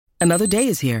Another day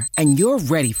is here, and you're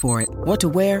ready for it. What to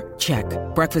wear? Check.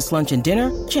 Breakfast, lunch, and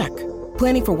dinner? Check.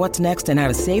 Planning for what's next and how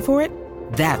to save for it?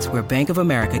 That's where Bank of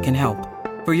America can help.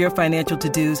 For your financial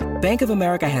to-dos, Bank of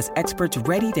America has experts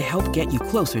ready to help get you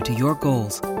closer to your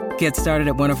goals. Get started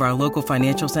at one of our local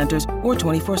financial centers or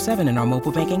 24/7 in our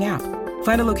mobile banking app.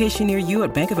 Find a location near you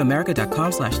at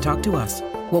bankofamerica.com/talktous.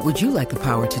 What would you like the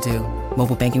power to do?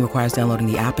 Mobile banking requires downloading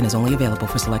the app and is only available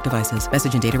for select devices.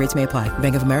 Message and data rates may apply.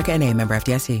 Bank of America N.A., member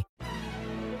FDIC.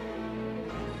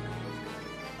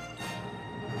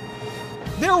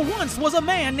 There once was a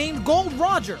man named Gold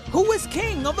Roger who was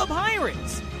king of the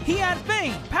pirates. He had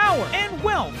fame, power, and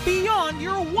wealth beyond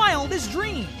your wildest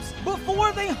dreams.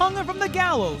 Before they hung him from the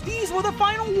gallows, these were the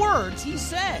final words he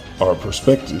said. Our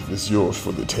perspective is yours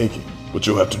for the taking, but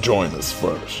you'll have to join us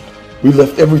first. We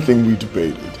left everything we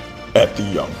debated at the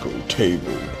Yonkō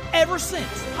table. Ever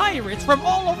since, pirates from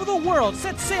all over the world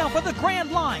set sail for the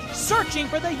Grand Line, searching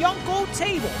for the Yonkō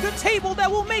table, the table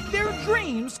that will make their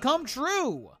dreams come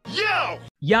true.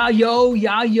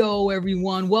 Yo,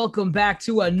 everyone. Welcome back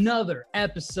to another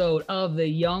episode of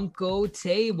the Yonkō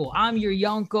table. I'm your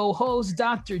Yonkō host,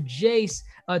 Dr. Jace,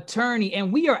 attorney,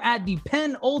 and we are at the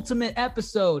penultimate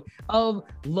episode of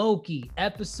LOKI,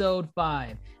 episode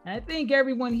 5. And I think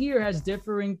everyone here has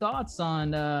differing thoughts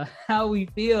on how we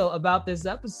feel about this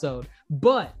episode.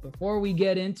 But before we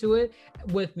get into it,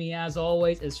 with me as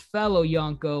always is fellow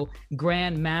Yonkō,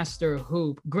 Grandmaster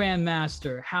Hoop.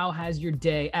 Grandmaster, how has your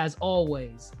day as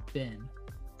always been?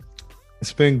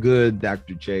 It's been good,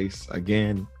 Dr. Chase.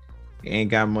 Again, ain't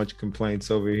got much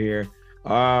complaints over here.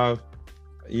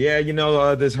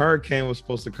 This hurricane was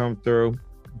supposed to come through.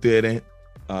 Didn't.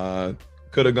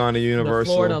 Could have gone to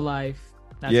Universal. The Florida life.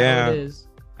 That's how it is.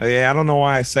 I don't know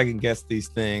why I second guessed these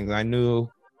things. I knew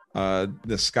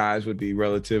the skies would be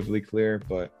relatively clear,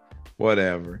 but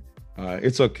whatever.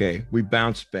 It's okay. We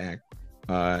bounced back.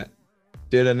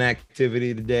 Did an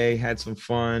activity today, had some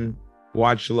fun,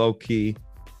 watched LOKI.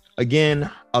 Again,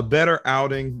 a better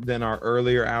outing than our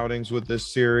earlier outings with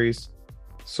this series.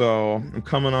 So I'm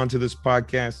coming onto this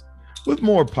podcast with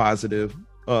more positive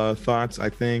thoughts, I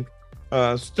think.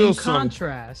 Still in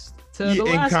contrast to the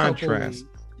last couple weeks.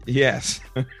 Yes.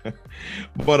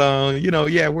 But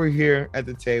we're here at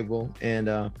the table,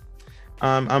 and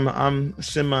I'm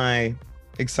semi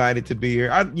excited to be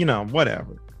here.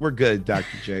 Whatever. We're good,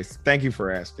 Dr. Jace. Thank you for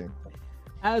asking.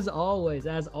 As always,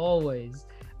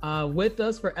 with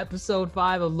us for episode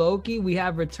 5 of LOKI, we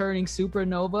have returning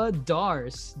supernova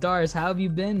Dars. Dars, how have you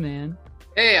been, man?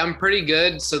 Hey, I'm pretty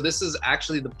good. So this is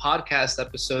actually the podcast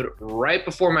episode right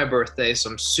before my birthday, so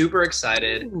I'm super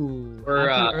excited. Ooh,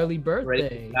 happy early birthday. Ready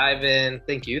to dive in.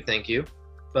 Thank you.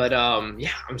 But I'm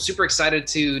super excited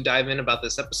to dive in about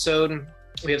this episode.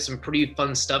 We have some pretty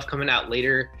fun stuff coming out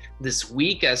later this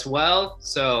week as well.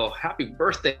 So happy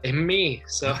birthday, me.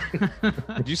 So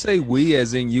did you say we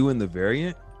as in you and the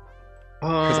variant?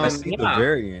 Because I see the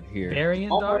variant here.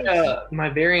 My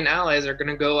variant allies are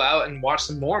gonna go out and watch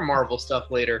some more Marvel stuff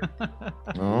later.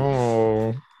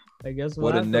 Oh, I guess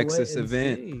what a Nexus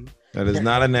event! That is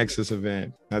not a Nexus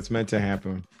event. That's meant to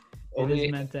happen. It is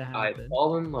meant to happen. I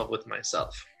fall in love with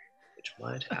myself, which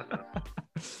might happen.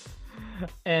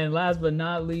 And last but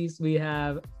not least, we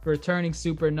have returning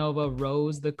supernova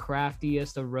Rose, the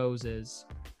craftiest of roses.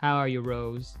 How are you,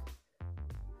 Rose?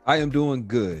 I am doing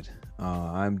good.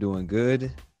 I'm doing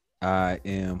good. I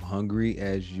am hungry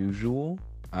as usual.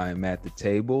 I'm at the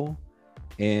table,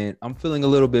 and I'm feeling a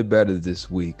little bit better this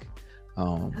week.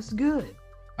 That's good.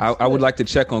 I would like to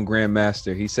check on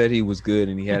Grandmaster. He said he was good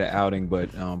and he had an outing,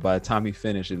 but by the time he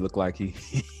finished, it looked like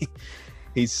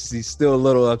he's still a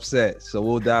little upset. So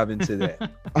we'll dive into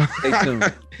that. Stay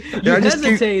tuned. You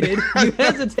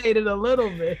hesitated a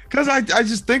little bit. Because I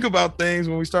just think about things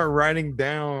when we start writing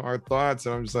down our thoughts,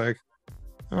 and I'm just like,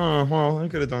 oh, well, I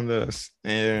could have done this.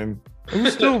 And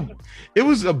it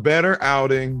was a better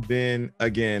outing than,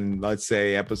 again, let's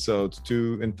say episodes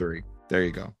 2 and 3. There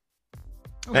you go.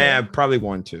 Okay. Probably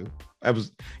 1, 2.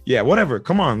 Whatever.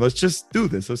 Come on, let's just do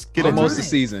this. Let's get almost the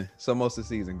season. It's almost the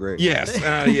season. Great. Yes.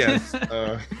 Yes.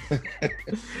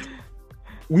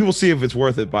 We will see if it's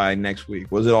worth it by next week.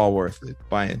 Was it all worth it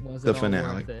by the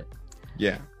finale?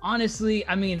 Yeah. Honestly,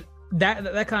 I mean,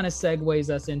 that kind of segues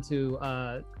us into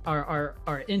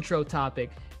our intro topic.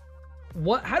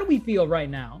 How do we feel right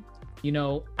now?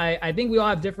 I think we all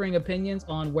have differing opinions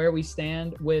on where we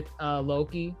stand with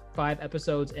LOKI 5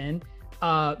 episodes in.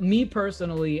 Me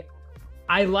personally,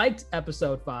 I liked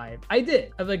episode 5. I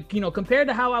did. Compared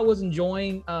to how I was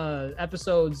enjoying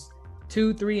episodes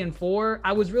 2, 3, and 4,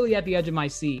 I was really at the edge of my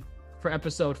seat for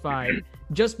episode 5,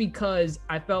 just because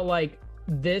I felt like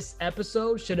this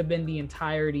episode should have been the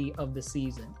entirety of the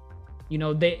season. You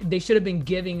know, they should have been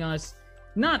giving us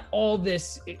not all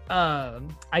this,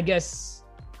 I guess,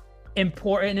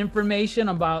 important information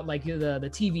about like the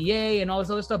TVA and all this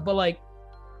other stuff, but like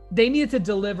they needed to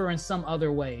deliver in some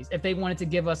other ways if they wanted to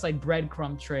give us like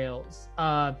breadcrumb trails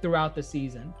throughout the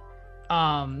season.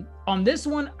 On this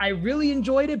one, I really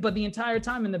enjoyed it, but the entire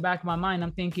time in the back of my mind,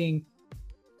 I'm thinking,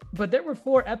 but there were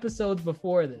 4 episodes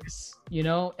before this, you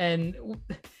know, and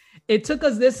it took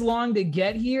us this long to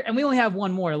get here, and we only have 1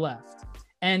 more left.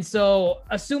 And so,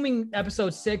 assuming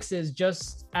episode 6 is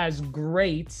just as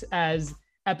great as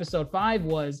episode 5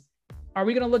 was, are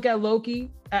we going to look at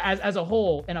Loki as a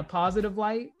whole in a positive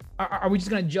light? Are we just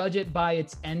going to judge it by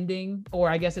its ending, or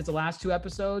I guess its last 2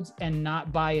 episodes, and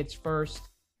not by its first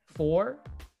 4?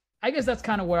 I guess that's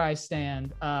kind of where I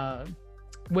stand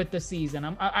with the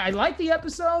season. I like the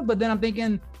episode, but then I'm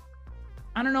thinking,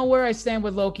 I don't know where I stand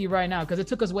with Loki right now, because it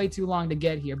took us way too long to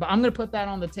get here. But I'm going to put that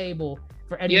on the table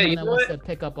for anyone that wants to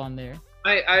pick up on there.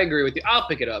 I agree with you. I'll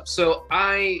pick it up. So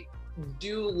I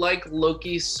do like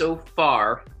Loki so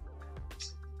far,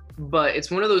 but it's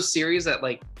one of those series that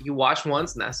like you watch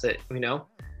once and that's it, you know?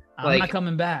 I'm not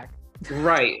coming back.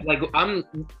 Right. Like I'm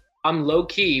low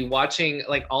key watching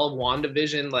like all of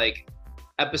WandaVision like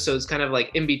episodes kind of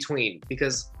like in between,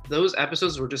 because those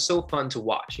episodes were just so fun to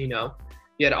watch, you know?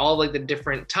 You had all like the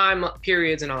different time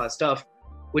periods and all that stuff,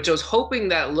 which I was hoping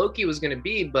that Loki was going to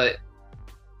be, but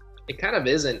it kind of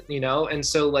isn't, you know? And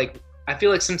so like I feel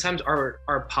like sometimes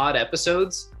our pod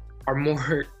episodes are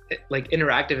more like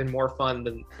interactive and more fun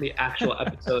than the actual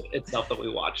episode itself that we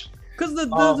watch. Because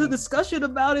the discussion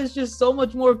about it is just so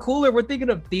much more cooler. We're thinking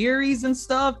of theories and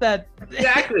stuff that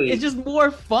exactly it's just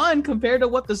more fun compared to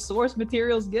what the source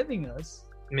material is giving us.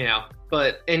 Yeah,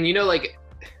 and you know, like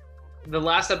the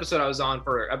last episode I was on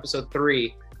for episode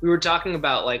 3, we were talking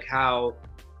about like how,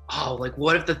 like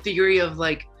what if the theory of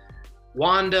like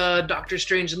Wanda, Doctor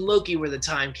Strange, and Loki were the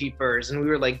timekeepers, and we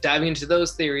were like diving into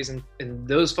those theories and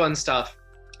those fun stuff.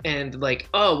 And like,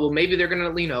 well, maybe they're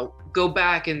gonna, you know, go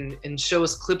back and show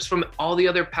us clips from all the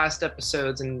other past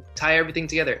episodes and tie everything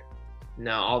together.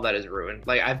 No, all that is ruined.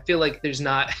 Like, I feel like they're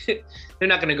not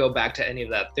gonna go back to any of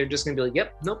that. They're just gonna be like,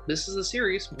 yep, nope, this is a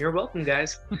series. You're welcome,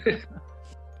 guys.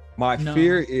 My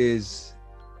fear is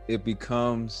it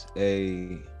becomes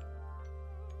a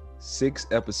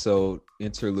 6-episode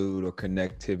interlude or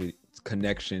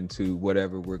connection to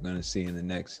whatever we're gonna see in the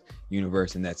next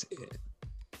universe, and that's it.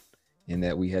 And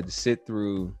that we had to sit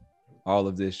through all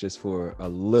of this just for a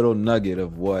little nugget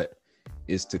of what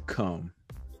is to come.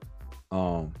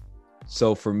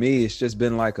 So for me, it's just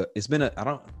been like I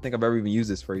don't think I've ever even used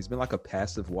this phrase. It's been like a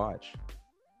passive watch.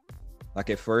 Like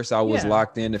at first I was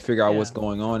locked in to figure out what's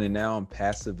going on, and now I'm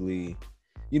passively,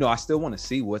 you know, I still want to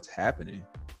see what's happening.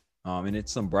 And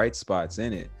it's some bright spots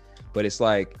in it, but it's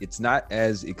like, it's not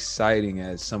as exciting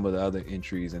as some of the other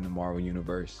entries in the Marvel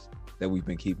universe that we've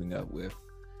been keeping up with.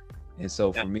 And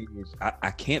so for me, I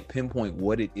can't pinpoint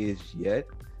what it is yet.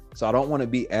 So I don't want to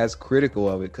be as critical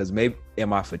of it, because maybe,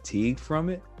 am I fatigued from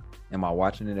it? Am I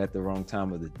watching it at the wrong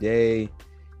time of the day?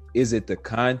 Is it the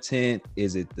content?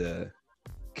 Is it the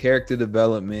character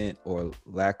development or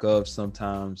lack of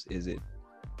sometimes?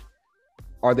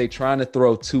 Are they trying to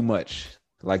throw too much?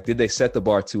 Like, did they set the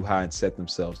bar too high and set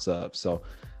themselves up? So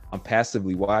I'm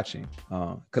passively watching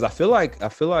because I feel like,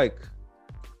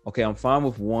 okay, I'm fine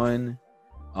with 1.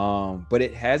 But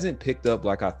it hasn't picked up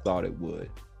like I thought it would,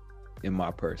 in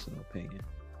my personal opinion.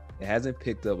 It hasn't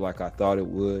picked up like I thought it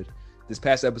would. This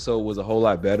past episode was a whole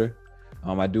lot better.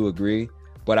 I do agree,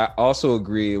 but I also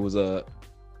agree it was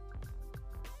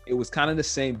kind of the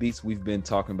same beats we've been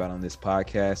talking about on this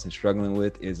podcast and struggling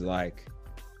with, is like,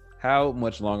 how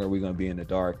much longer are we going to be in the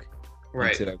dark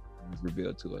until everything's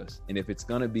revealed to us? And if it's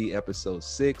going to be episode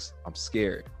 6, I'm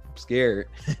scared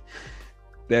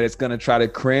that it's going to try to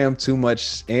cram too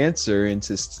much answer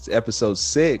into episode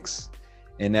 6.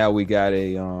 And now we got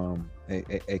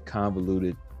a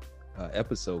convoluted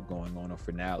episode going on, a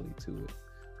finale to it.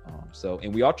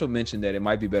 And we also mentioned that it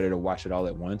might be better to watch it all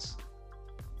at once.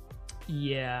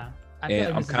 Yeah.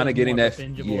 And I'm kind of getting that.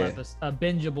 A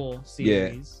bingeable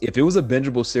series. Yeah. If it was a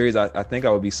bingeable series, I think I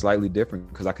would be slightly different,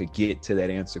 because I could get to that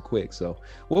answer quick. So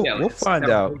we'll find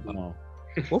out.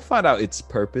 We'll find out its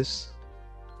purpose.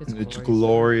 Its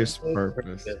glorious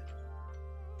purpose.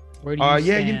 Where do you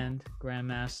stand,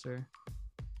 Grandmaster?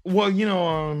 Well, you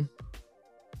know,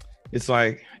 it's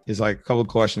like a couple of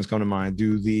questions come to mind.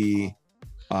 Do the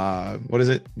what is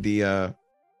it?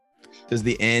 Does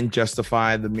the end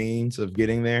justify the means of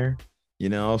getting there? You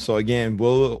know, so again,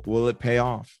 will it pay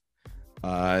off?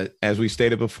 As we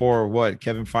stated before,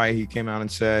 Kevin Feige, he came out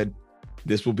and said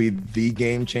this will be the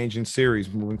game-changing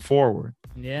series moving forward.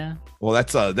 Yeah. Well,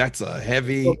 that's a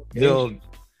heavy hill.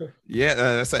 Yeah,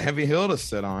 that's a heavy hill to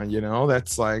sit on. You know,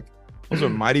 that's like, those are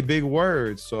mighty big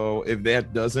words. So if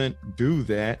that doesn't do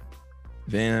that,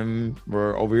 then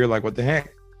we're over here like, what the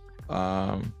heck?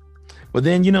 But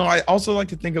then, you know, I also like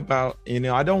to think about, you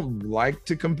know, I don't like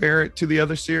to compare it to the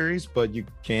other series, but you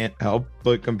can't help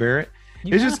but compare it.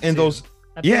 It's just in those.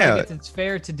 I feel like it's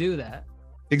fair to do that.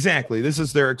 Exactly. This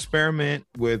is their experiment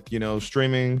with, you know,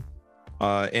 streaming.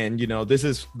 And, you know, this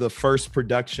is the first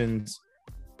productions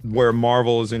where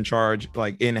Marvel is in charge,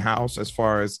 like in-house, as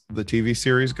far as the TV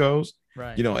series goes.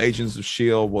 Right. You know, Agents of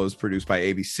S.H.I.E.L.D. was produced by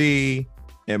ABC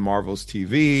and Marvel's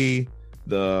TV.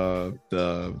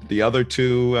 The other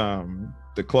two,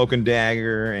 the Cloak and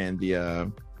Dagger and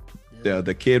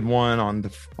the kid one on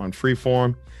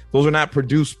Freeform, those are not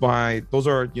produced by, those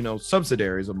are, you know,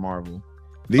 subsidiaries of Marvel.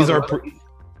 These are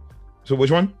so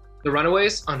which one? The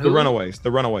Runaways on Hulu?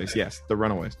 The Runaways, yes, the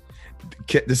Runaways.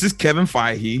 This is Kevin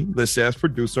Feige, listed as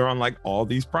producer on like all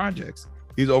these projects.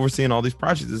 He's overseeing all these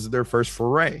projects. This is their first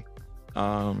foray.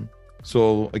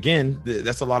 So again,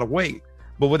 that's a lot of weight.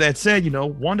 But with that said, you know,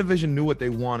 WandaVision knew what they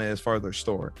wanted as far as their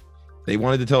story. They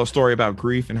wanted to tell a story about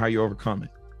grief and how you overcome it.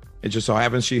 It just so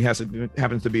happens she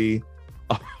happens to be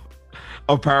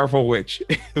a powerful witch.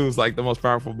 It was like the most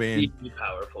powerful being. Deeply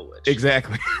powerful witch.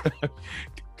 Exactly.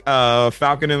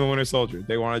 Falcon and the Winter Soldier.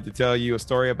 They wanted to tell you a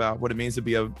story about what it means to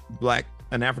be an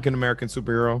African American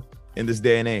superhero in this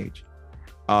day and age.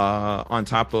 On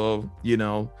top of, you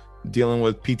know, dealing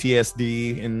with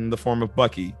PTSD in the form of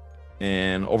Bucky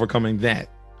and overcoming that.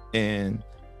 And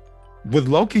with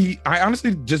Loki, I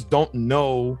honestly just don't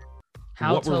know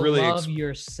how what to we're really love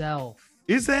yourself.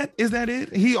 Is that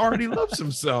it? He already loves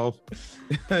himself.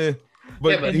 But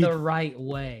in the right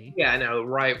way. Yeah, no,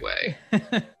 right way.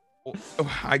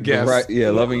 I guess.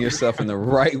 Loving yourself in the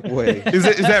right way. Is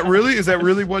that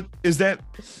really what is that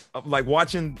like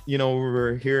watching, you know,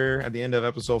 we're here at the end of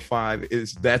episode 5,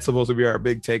 is that supposed to be our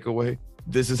big takeaway?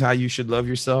 This is how you should love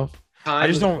yourself.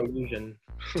 Time is an illusion.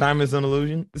 Time is an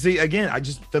illusion. See, again, I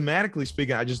just thematically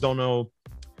speaking, I just don't know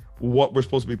what we're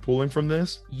supposed to be pulling from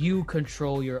this. You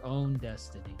control your own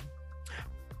destiny.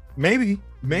 Maybe,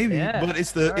 yeah. But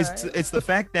it's the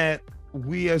fact that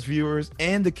we as viewers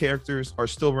and the characters are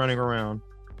still running around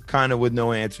kind of with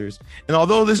no answers. And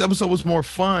although this episode was more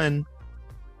fun,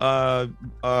 I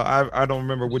don't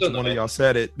remember which one of y'all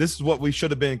said it. This is what we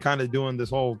should have been kind of doing this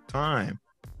whole time,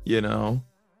 you know,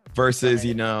 versus,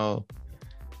 you know,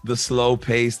 the slow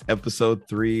paced episode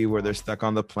 3 where they're stuck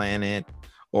on the planet,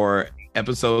 or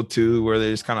episode 2 where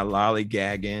they're just kind of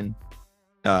lollygagging,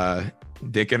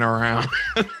 dicking around.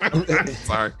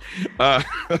 Sorry.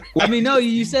 I mean, no,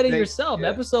 you said it yourself. The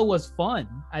episode was fun.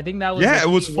 I think that was it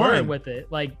was fun with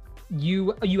it. Like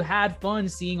you had fun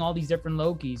seeing all these different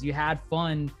Lokis. You had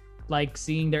fun like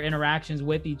seeing their interactions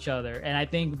with each other. And I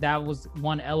think that was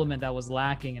one element that was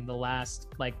lacking in the last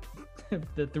like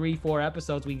the 3-4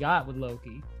 episodes we got with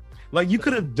Loki. Like you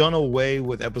could have done away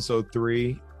with episode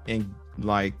 3 and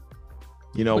like,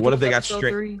 you know, what if they got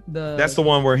straight? That's the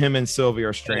one where him and Sylvie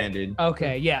are stranded.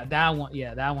 Okay, yeah, that one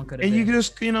could have. And you could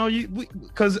just, you know,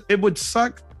 because it would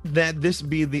suck that this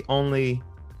be the only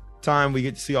time we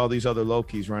get to see all these other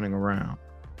Lokis running around,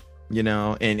 you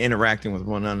know, and interacting with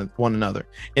one another.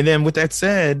 And then with that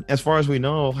said, as far as we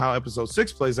know how episode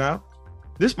 6 plays out,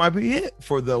 this might be it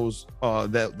for those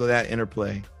that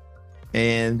interplay,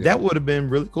 and that would have been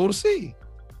really cool to see.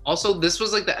 Also, this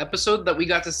was like the episode that we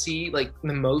got to see like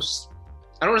the most,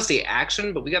 I don't want to say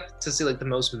action, but we got to see like the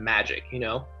most magic, you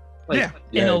know? Like,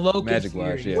 in a Loki magic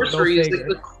series. Sorcery is like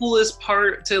the coolest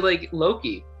part to like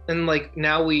Loki. And like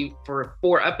now for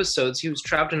 4 episodes, he was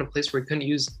trapped in a place where he couldn't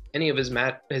use any of his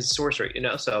sorcery, you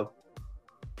know? So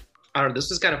I don't know, this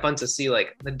was kind of fun to see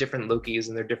like the different Lokis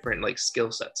and their different like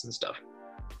skill sets and stuff.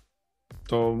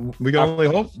 So we can only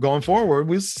hope going forward,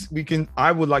 we can,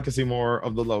 I would like to see more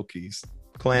of the Lokis.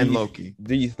 Clan Loki.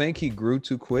 Do you think he grew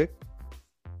too quick?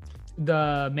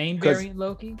 The main variant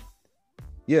Loki?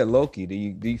 Yeah, Loki. Do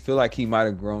you feel like he might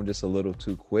have grown just a little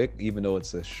too quick, even though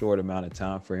it's a short amount of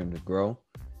time for him to grow?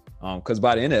 Because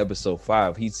by the end of episode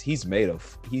 5, he's made a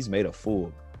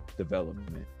full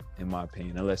development, in my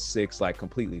opinion, unless 6 like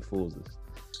completely fools us.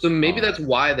 So maybe that's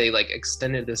why they like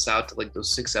extended this out to like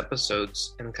those 6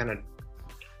 episodes and kind of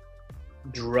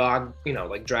dragged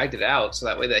it out so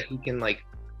that way that he can like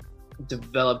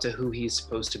develop to who he's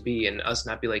supposed to be, and us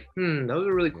not be like, that was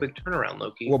a really quick turnaround,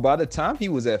 Loki. Well, by the time he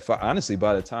was at 5, honestly,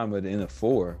 by the time at the end of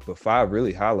 4, but 5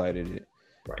 really highlighted it.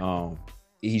 Right.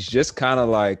 He's just kind of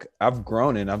like, I've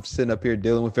grown and I'm sitting up here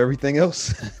dealing with everything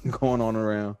else going on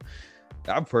around.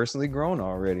 I've personally grown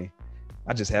already.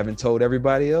 I just haven't told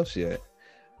everybody else yet.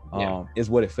 Yeah. Is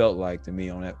what it felt like to me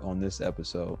on this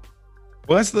episode.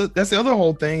 Well, that's the other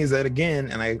whole thing, is that,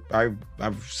 again, and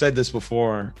I've said this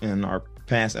before in our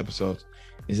past episodes,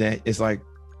 is that it's like,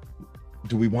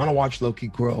 do we want to watch Loki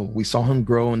grow? We saw him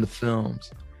grow in the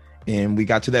films, and we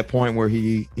got to that point where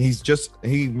he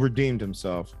redeemed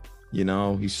himself. You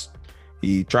know,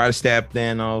 he tried to stab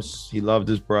Thanos. He loved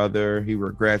his brother. He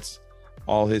regrets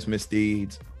all his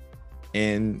misdeeds.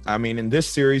 And I mean, in this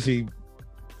series, he,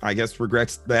 I guess,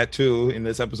 regrets that too. In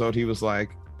this episode, he was like,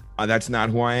 that's not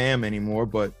who I am anymore.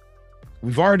 But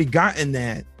we've already gotten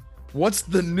that. What's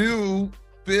the new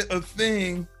bit of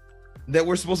thing that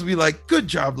we're supposed to be like, good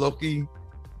job, Loki,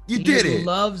 you did it? He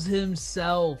loves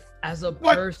himself as a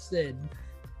person.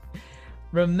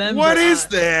 Remember, what is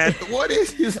that? What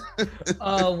is his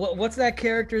what's that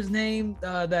character's name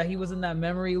that he was in that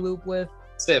memory loop with?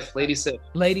 Lady Sif.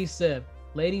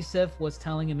 Lady Sif was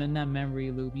telling him in that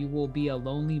memory loop, you will be a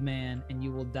lonely man and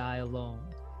you will die alone.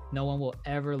 No one will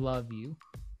ever love you.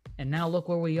 And now look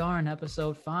where we are in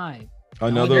episode 5.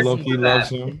 Another Loki loves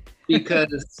him.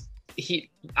 Because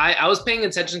I was paying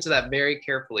attention to that very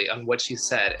carefully on what she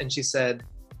said. And she said,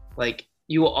 like,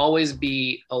 you will always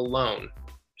be alone.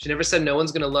 She never said no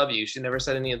one's going to love you. She never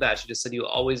said any of that. She just said you will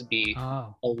always be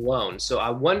alone. So I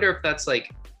wonder if that's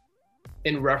like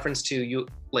in reference to you,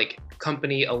 like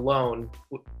company alone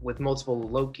with multiple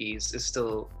Lokis is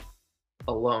still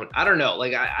alone. I don't know.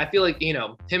 Like, I feel like, you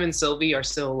know, him and Sylvie are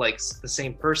still like the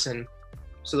same person.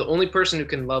 So the only person who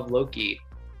can love Loki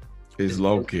is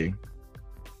Loki.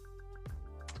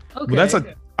 Okay.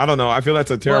 Well, I don't know. I feel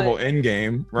that's a terrible end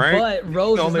game, right? But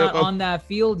Rose is not on that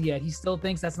field yet. He still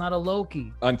thinks that's not a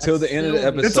Loki. Until the end of the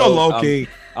episode. It's a Loki.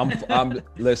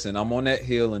 Listen, I'm on that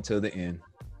hill until the end.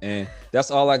 And that's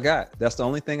all I got. That's the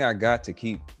only thing I got to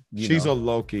keep. She's a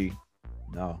Loki.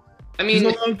 No. I mean,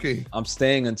 she's a Loki. I'm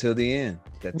staying until the end.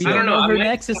 We don't know her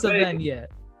Nexus event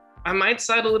yet. I might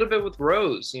side a little bit with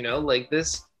Rose, you know, like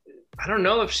this. I don't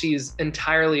know if she's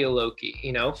entirely a Loki,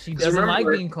 you know. She doesn't like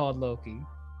being called Loki.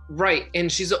 Right. And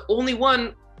she's the only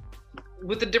one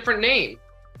with a different name,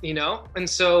 you know? And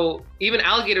so even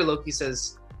Alligator Loki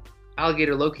says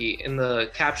Alligator Loki in the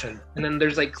caption. And then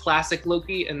there's like classic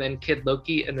Loki and then Kid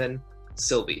Loki and then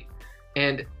Sylvie.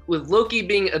 And with Loki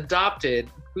being adopted,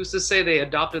 who's to say they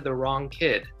adopted the wrong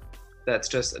kid? That's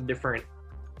just a different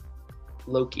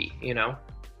Loki, you know?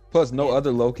 Plus, no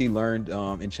other Loki learned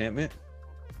enchantment.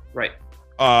 Right.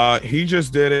 He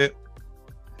just did it.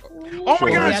 Oh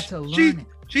my gosh.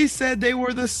 She said they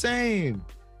were the same.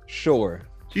 Sure.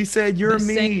 She said, "You're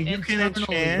me. You can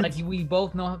enchant." Like we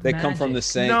both know they magic. come from the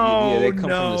same. No, they come from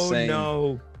the same.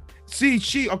 No.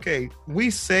 See, okay. We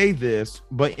say this,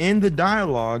 but in the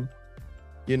dialogue,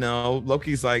 you know,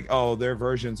 Loki's like, "Oh, they're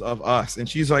versions of us," and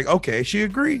she's like, "Okay." She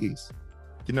agrees.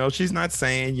 You know, she's not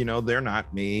saying, you know, they're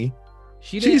not me.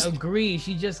 She didn't agree.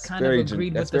 She just kind of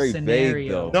agreed with the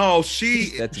scenario. Vague, no, she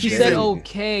said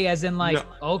okay, as in like,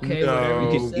 okay, whatever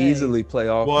you can easily play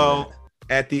off. Well,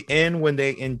 at the end when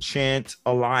they enchant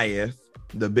Alioth,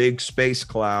 the big space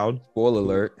cloud. Spoiler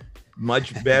alert.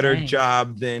 Much better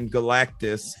job than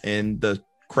Galactus in the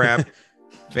crap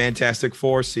Fantastic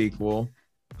Four sequel.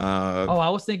 I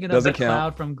was thinking of the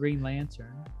cloud from Green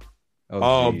Lantern.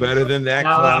 Oh, better than that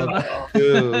cloud.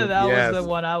 Dude, that was the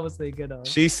one I was thinking of.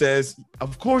 She says,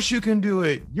 "Of course you can do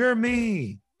it. You're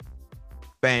me."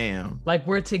 Bam. Like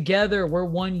we're together. We're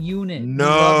one unit.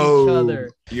 No, we love each other.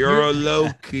 You're a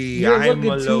Loki. You're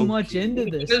looking too much into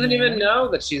this. She doesn't even know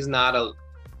that she's not a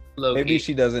Loki. Maybe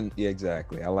she doesn't. Yeah,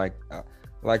 exactly. I like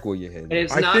where you're headed. And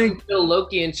it's not until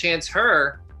Loki enchants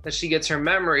her that she gets her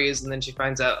memories, and then she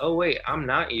finds out, oh wait, I'm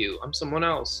not you. I'm someone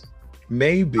else.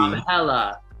 Maybe. I'm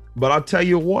Hela. But I'll tell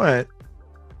you what,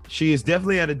 she is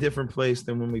definitely at a different place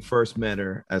than when we first met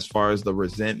her, as far as the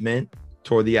resentment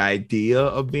toward the idea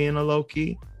of being a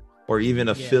Loki or even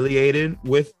affiliated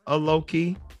with a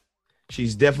Loki.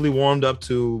 She's definitely warmed up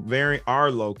to our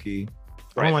Loki.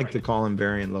 I don't like to call him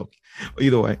variant Loki.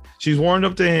 Either way, she's warmed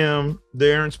up to him.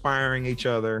 They're inspiring each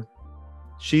other.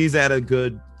 She's at a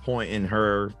good point in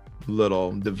her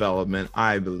little development,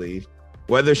 I believe.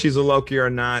 Whether she's a Loki or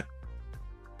not,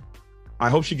 I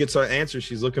hope she gets her answer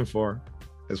she's looking for,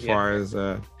 as far as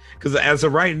because as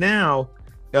of right now,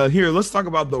 here, let's talk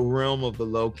about the realm of the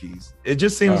Lokis. It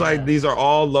just seems like these are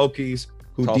all Lokis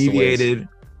who deviated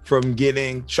from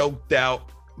getting choked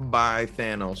out by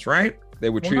Thanos, right?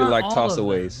 They were treated like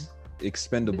tossaways,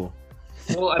 expendable.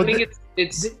 Well, I think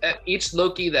it's each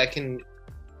Loki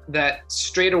that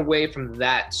strayed away from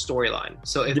that storyline.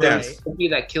 So if there's Loki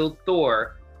that killed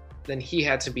Thor, then he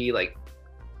had to be like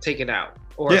taken out.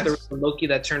 Or if there was a Loki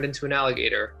that turned into an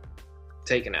alligator,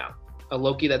 taken out. a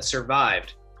Loki that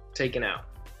survived taken out.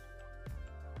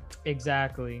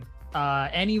 Exactly.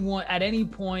 Anyone at any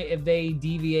point, if they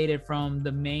deviated from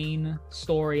the main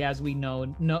story as we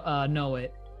know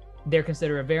it, they're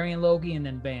considered a variant Loki, and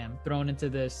then bam, thrown into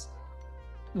this.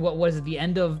 What was it? The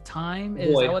end of time?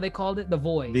 Is Void. that what they called it? The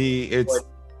void. But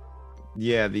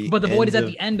the void is at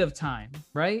the end of time,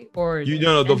 right? Or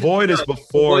the void is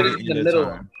before the end of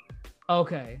time.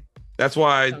 Okay. That's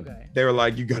why they were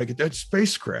like, you got to get that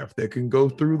spacecraft that can go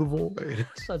through the void.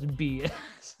 Such BS.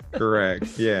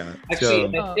 Correct. Yeah.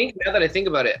 Actually, I think now that I think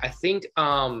about it, I think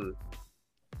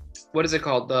what is it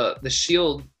called? The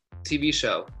Shield TV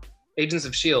show, Agents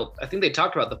of Shield. I think they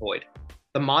talked about the void.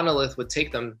 The monolith would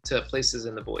take them to places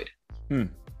in the void.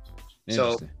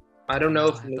 So I don't know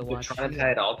if they're trying to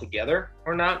tie it all together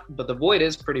or not, but the void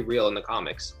is pretty real in the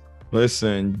comics.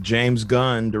 Listen, James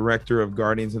Gunn, director of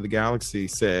Guardians of the Galaxy,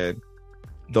 said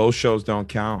those shows don't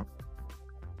count,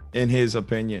 in his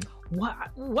opinion. Why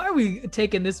are we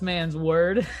taking this man's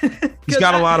word? He's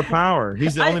got a lot of power.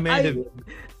 He's the only man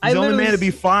to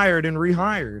be fired and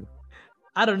rehired.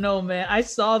 I don't know, man. I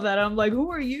saw that. I'm like,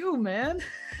 who are you, man?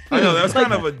 I know that's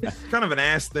kind of an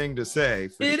ass thing to say.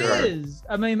 It is.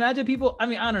 I mean, imagine people. I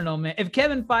mean, I don't know, man. If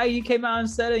Kevin Feige came out and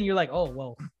said it, and you're like, oh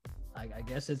well, I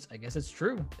guess it's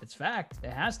true. It's fact.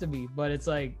 It has to be. But it's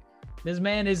like this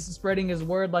man is spreading his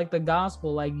word like the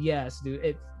gospel. Like, yes,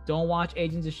 dude. Don't watch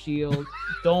Agents of S.H.I.E.L.D.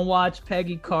 Don't watch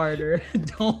Peggy Carter.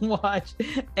 Don't watch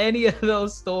any of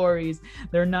those stories.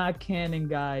 They're not canon,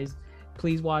 guys.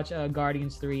 Please watch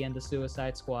Guardians 3 and the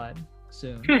Suicide Squad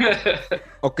soon.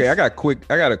 Okay, I got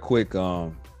a quick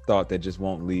thought that just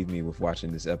won't leave me with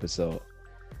watching this episode.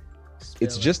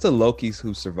 It's just the Lokis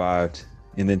who survived,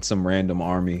 and then some random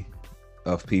army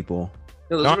of people.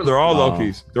 No, they're all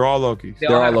Lokis. They're all Lokis.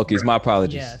 They're all Lokis. My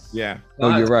apologies. Yes. Yeah.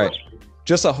 No, you're right.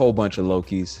 Just a whole bunch of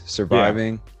Lokis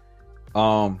surviving.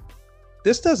 Yeah.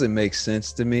 This doesn't make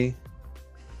sense to me.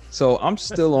 So I'm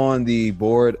still on the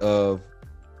board of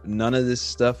none of this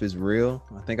stuff is real.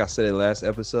 I think I said it last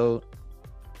episode.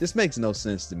 This makes no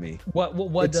sense to me. What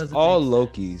does it all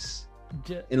Lokis.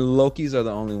 And Lokis are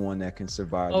the only one that can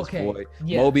survive this void.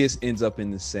 Yeah. Mobius ends up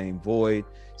in the same void.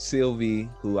 Sylvie,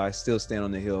 who I still stand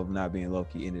on the hill of not being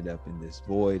Loki, ended up in this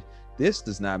void. This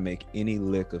does not make any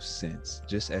lick of sense.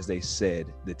 Just as they said,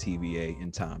 the TVA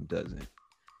in time doesn't.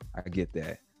 I get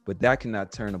that. But that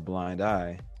cannot turn a blind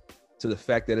eye to the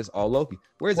fact that it's all Loki.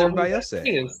 Where's everybody else at?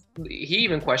 He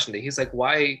even questioned it. He's like,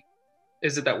 why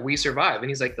is it that we survive? And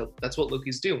he's like, that's what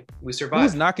Lokis do. We survive. Who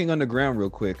was knocking on the ground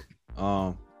real quick?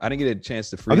 I didn't get a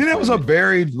chance to freeze. I think that was a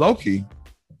buried Loki.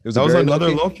 That was another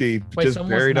Loki just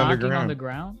buried underground. On the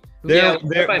ground?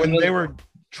 When they were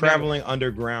traveling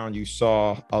underground, you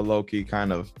saw a Loki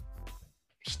kind of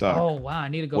stuck. Oh wow, I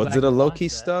need to go. Was it a Loki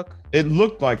stuck? It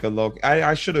looked like a Loki.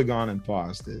 I should have gone and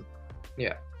paused it.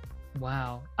 Yeah.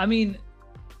 Wow. I mean,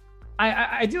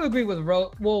 I do agree with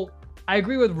Rose. Well, I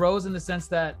agree with Rose in the sense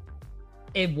that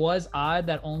it was odd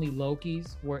that only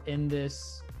Lokis were in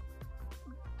this,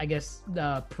 I guess,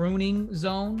 pruning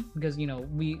zone, because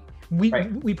we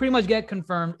pretty much get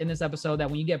confirmed in this episode that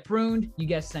when you get pruned, you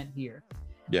get sent here.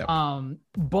 Yeah.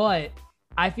 But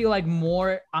I feel like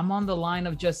I'm on the line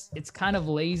of just, it's kind of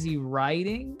lazy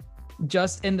writing,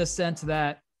 just in the sense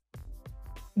that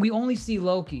we only see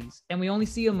Lokis and we only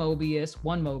see one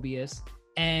Mobius,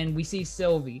 and we see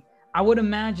Sylvie. I would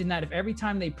imagine that if every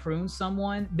time they prune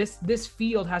someone, this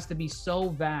field has to be so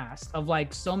vast of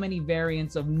like so many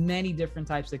variants of many different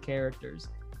types of characters.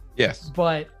 Yes.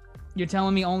 But you're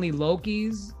telling me only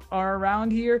Lokis are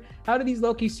around here? How do these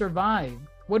Lokis survive?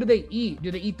 What do they eat? Do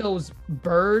they eat those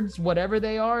birds, whatever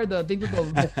they are, the things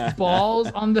with the balls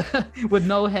on with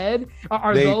no head?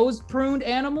 Are those pruned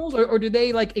animals, or do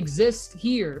they like exist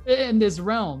here in this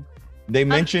realm? They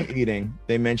mention eating.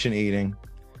 They mention eating.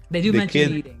 They do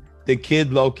mention eating. The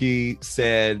kid Loki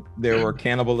said there were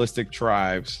cannibalistic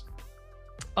tribes.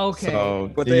 Okay.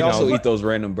 So, but they also eat those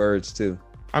random birds too.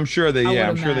 I'm sure they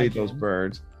eat those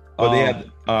birds. But they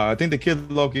had, I think the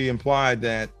kid Loki implied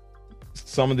that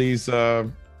some of these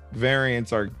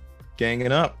variants are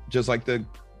ganging up, just like the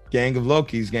gang of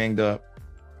Lokis ganged up,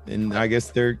 and I guess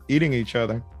they're eating each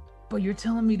other. But you're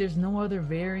telling me there's no other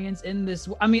variants in this?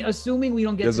 I mean, assuming we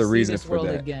don't get there's to a see reason this for world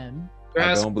that. Again.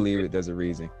 I don't believe it. There's a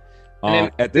reason.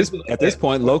 At this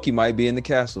point, Loki might be in the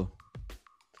castle.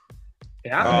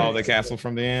 Yeah. Oh, the castle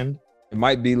from the end. It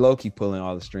might be Loki pulling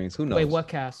all the strings. Who knows? Wait, what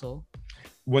castle?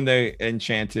 When they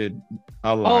enchanted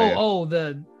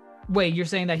Elias. Wait, you're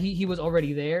saying that he was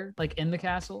already there, like in the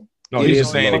castle? No, he's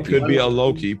just saying it could be a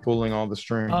Loki pulling all the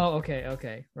strings. Oh,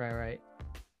 okay. Right.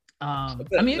 I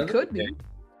mean, it could be.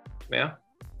 Yeah.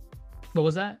 What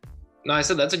was that? No, I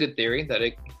said that's a good theory that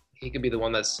he could be the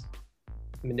one that's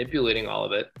manipulating all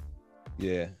of it.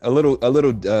 Yeah, a little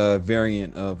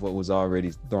variant of what was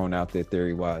already thrown out there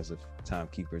theory wise of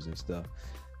timekeepers and stuff.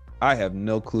 I have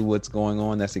no clue what's going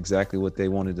on. That's exactly what they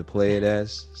wanted to play it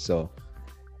as. So,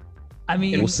 I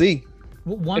mean, we'll see.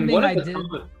 One thing I did.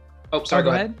 Oh, sorry. Go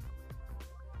ahead.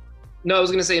 No, I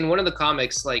was gonna say in one of the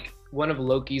comics, like one of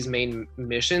Loki's main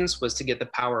missions was to get the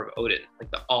power of Odin, like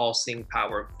the all-seeing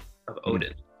power of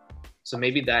Odin. So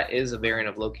maybe that is a variant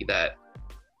of Loki, that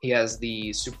he has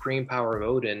the supreme power of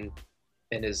Odin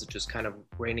and is just kind of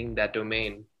reigning that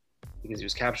domain because he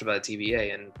was captured by the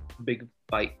TVA and big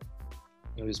fight.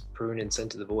 He was pruned and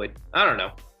sent to the void. I don't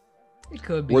know. It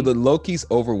could be. Were the Lokis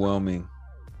underwhelming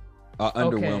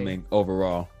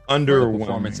overall? Underwhelming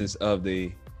performances of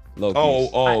the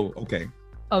Lokis. Okay.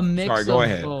 A mix Sorry, of go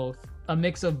ahead. both. A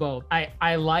mix of both.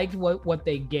 I liked what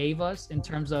they gave us in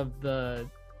terms of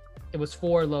it was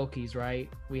 4 Lokis, right?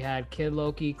 We had Kid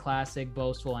Loki, Classic,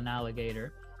 Boastful, and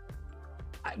Alligator.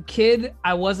 Kid,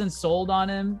 I wasn't sold on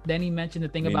him. Then he mentioned the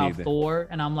thing about Thor,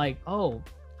 and I'm like, oh,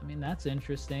 I mean, that's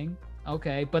interesting.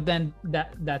 Okay, but then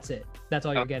that's it. That's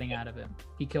all you're getting out of him.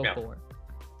 He killed Thor.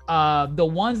 The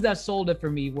ones that sold it for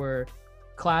me were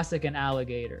Classic and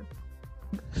Alligator.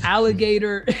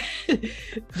 Alligator,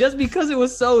 just because it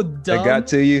was so dumb. It got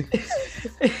to you.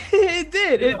 It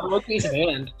did. Loki's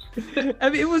hand. I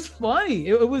mean, it was funny.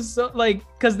 It was so like,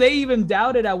 because they even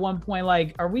doubted at one point,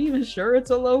 like, are we even sure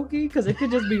it's a Loki? Because it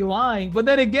could just be lying. But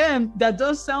then again, that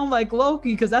does sound like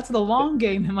Loki, because that's the long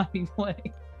game they might be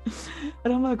playing.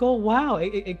 And I'm like, oh wow,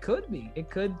 it could be.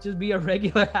 It could just be a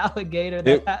regular alligator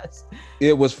that has.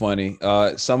 It was funny.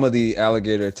 Some of the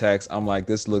alligator attacks, I'm like,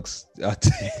 this looks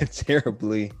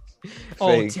terribly.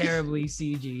 Fake. Terribly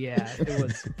CG. Yeah, it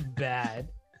was bad.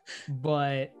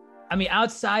 But I mean,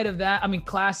 outside of that, I mean,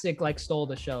 Classic like stole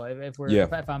the show.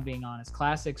 If I'm being honest,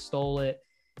 Classic stole it.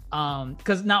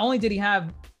 Because not only did he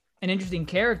have an interesting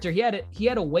character, he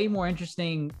had a way more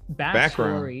interesting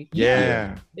backstory.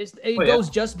 Yeah. It goes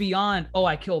just beyond, oh,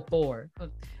 I killed Thor.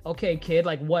 Okay, kid,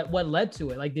 like what led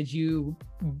to it? Like, did you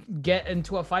get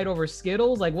into a fight over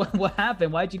Skittles? Like what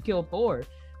happened? Why'd you kill Thor?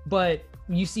 But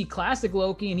you see Classic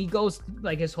Loki and he goes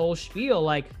like his whole spiel,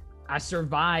 like, I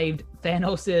survived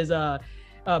Thanos's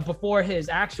before his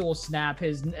actual snap,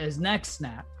 his next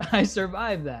snap. I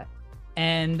survived that.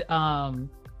 And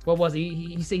what was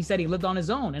he said he lived on his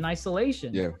own in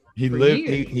isolation. Yeah, he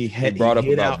brought up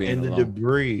about being in the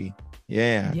debris.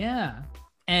 Yeah.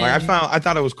 And like I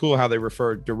thought it was cool how they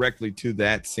referred directly to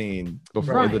that scene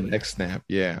before the next snap.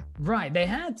 Yeah, right. They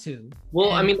had to.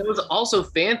 Well, I mean, there was also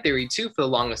fan theory too for the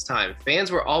longest time. Fans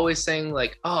were always saying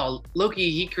like, "Oh,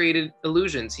 Loki, he created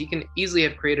illusions. He can easily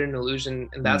have created an illusion,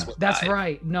 and that's what." That's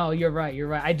right. No, you're right.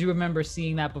 I do remember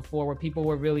seeing that before, where people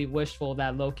were really wishful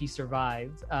that Loki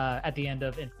survived at the end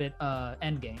of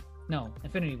Endgame. No,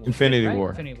 Infinity War.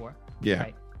 Infinity War. Yeah.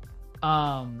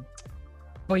 Right.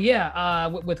 But yeah,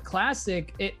 with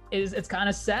Classic, it's kind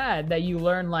of sad that you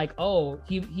learn like, oh,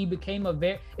 he became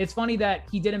it's funny that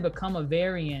he didn't become a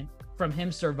variant from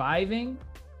him surviving.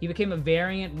 He became a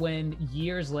variant when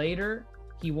years later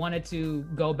he wanted to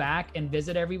go back and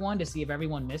visit everyone to see if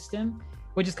everyone missed him,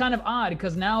 which is kind of odd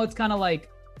because now it's kind of like,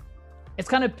 it's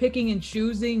kind of picking and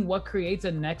choosing what creates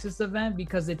a Nexus event,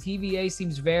 because the TVA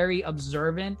seems very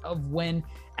observant of when,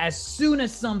 as soon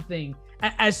as something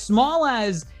as small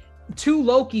as 2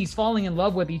 Lokis falling in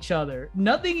love with each other,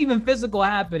 nothing even physical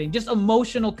happening, just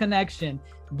emotional connection,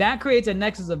 that creates a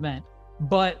Nexus event.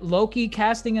 But Loki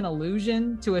casting an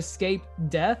illusion to escape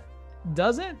death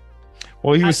doesn't.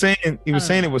 Well, he was saying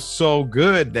it was so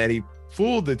good that he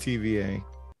fooled the TVA.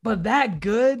 But that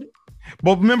good?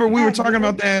 But remember, we were talking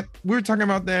about that.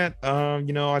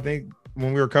 I think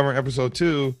when we were covering episode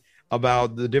 2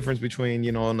 about the difference between,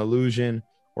 an illusion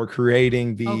or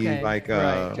creating the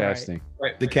casting.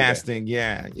 Right. The casting,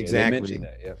 yeah, exactly.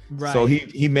 That, yeah. Right. So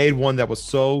he made one that was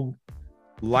so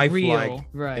lifelike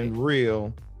and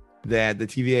real that the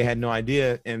TVA had no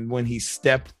idea. And when he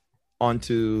stepped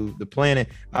onto the planet,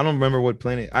 I don't remember what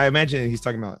planet. I imagine he's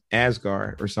talking about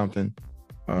Asgard or something.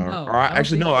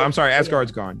 I'm sorry,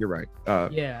 Asgard's gone. You're right.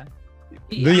 I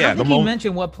think he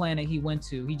mentioned what planet he went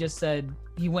to. He just said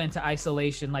he went to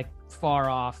isolation, like far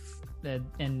off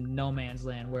in no man's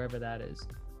land, wherever that is.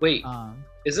 Wait,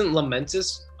 isn't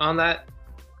Lamentis on that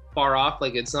far off?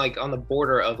 Like, it's like on the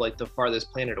border of like the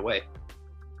farthest planet away.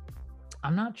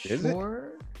 I'm not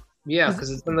sure. Yeah, because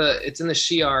it's in the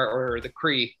Shi'ar or the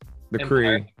Kree. The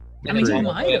Kree. I mean, he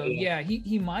might have. Yeah,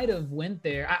 he might have went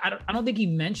there. I don't think he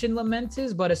mentioned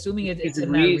Lamentis, but assuming it's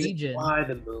in that region. Why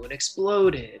the moon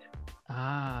exploded.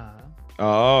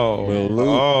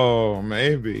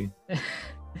 Maybe.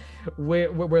 We're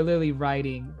literally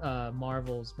writing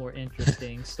Marvel's more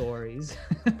interesting stories.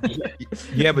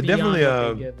 Yeah, but beyond definitely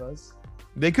what they give us.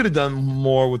 they could have done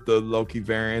more with the Loki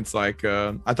variants. Like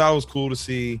I thought it was cool to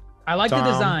see. I like Tom.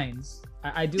 the designs.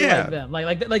 I do like them.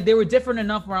 Like they were different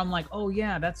enough where I'm like, oh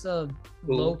yeah, that's a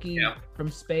Loki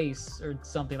from space or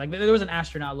something. Like there was an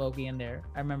astronaut Loki in there.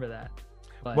 I remember that.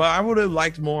 But Well, I would have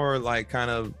liked more like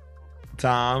kind of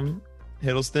Tom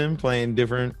Hiddleston playing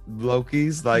different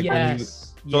Lokis. Like when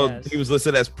he was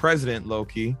listed as President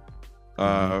Loki.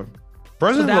 President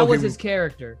so that Loki was his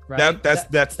character, right?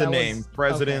 That's the name,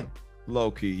 President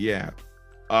Loki. Yeah,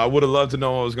 I would have loved to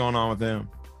know what was going on with him.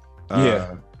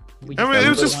 I mean, it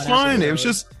was just fun. It's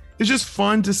just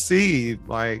fun to see.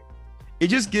 Like, it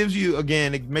just gives you,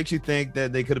 again, it makes you think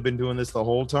that they could have been doing this the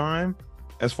whole time.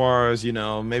 As far as,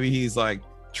 maybe he's like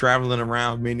traveling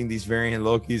around meeting these variant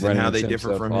Lokis and how they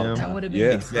differ from him. That would have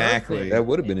been exactly. That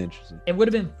would have been interesting. It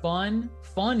would have been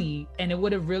funny, and it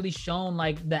would have really shown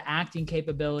like the acting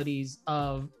capabilities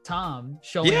of Tom.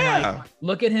 Showing like,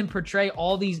 look at him portray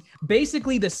all these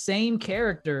basically the same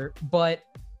character, but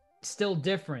still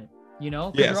different.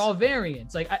 Because they're all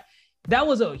variants. Like that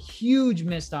was a huge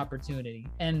missed opportunity,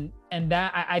 and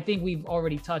that I think we've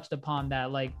already touched upon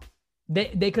that. Like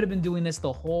they could have been doing this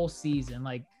the whole season.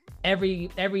 Like every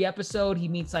episode, he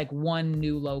meets like one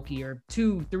new Loki or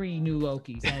 2-3 new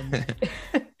Lokis, and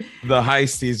the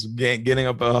heist, he's getting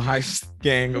up a heist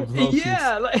gang of Lokis.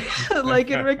 Yeah, like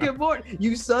in Rick and Morty.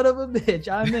 You son of a bitch,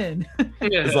 I'm in.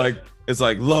 It's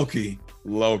like Loki.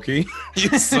 The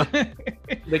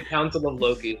Council of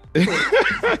Loki.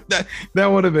 that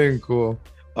would have been cool.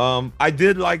 I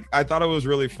thought it was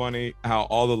really funny how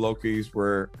all the Lokis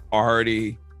were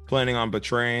already planning on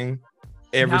betraying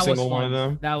every single one of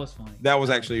them. That was funny. That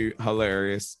was actually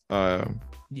hilarious.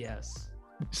 Yes.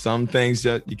 Some things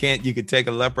that you could take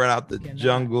a leopard out the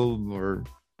jungle, or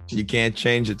you can't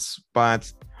change its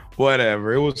spots.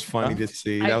 Whatever. It was funny to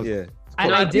see.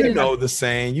 I didn't know the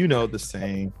saying.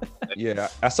 Yeah,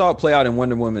 I saw it play out in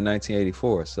Wonder Woman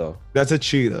 1984. So that's a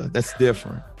cheetah. That's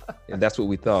different. And that's what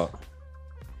we thought.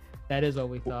 That is what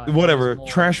we thought. Whatever.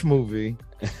 Trash movie.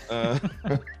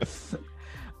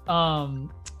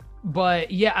 But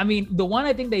yeah, I mean, the one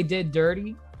I think they did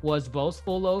dirty was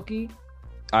Boastful Loki.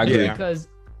 I agree because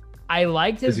I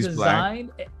liked his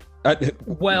design.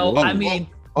 Well, Whoa. I mean.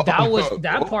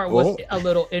 That part was a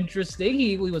little interesting.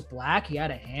 He was black. He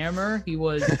had a hammer. He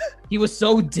was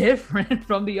so different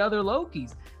from the other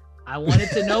Lokis. I wanted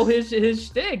to know his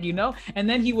shtick, And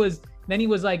then he was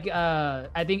like,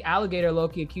 I think Alligator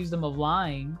Loki accused him of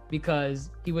lying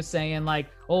because he was saying like,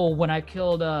 oh, when I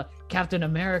killed Captain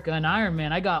America and Iron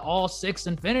Man, I got all 6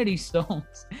 Infinity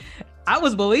Stones. I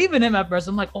was believing him at first.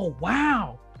 I'm like, oh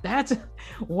wow, that's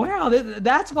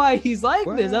why he's like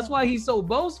this. That's why he's so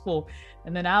boastful.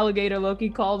 And then Alligator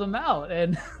Loki called him out,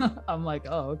 and I'm like,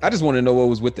 oh, okay. I just want to know what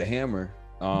was with the hammer.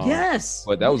 Yes,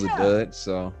 but that was a dud.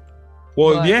 So,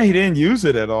 he didn't use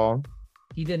it at all.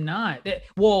 He did not.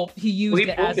 He used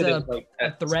it as a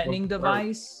threatening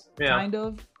device, kind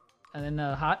of. And then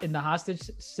in the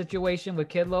hostage situation with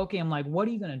Kid Loki, I'm like, what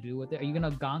are you gonna do with it? Are you gonna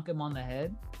gonk him on the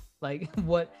head? Like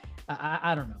what?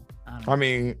 I don't know. I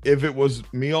mean, if it was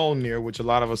Mjolnir, which a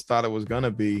lot of us thought it was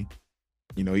gonna be.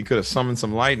 He could have summoned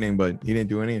some lightning, but he didn't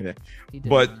do any of that.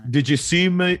 But did you see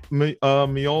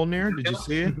Mjolnir? Did you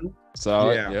see it?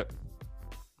 Saw it. Yep.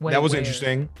 That was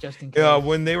interesting. Just in case.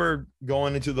 When they were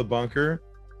going into the bunker,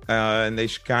 and they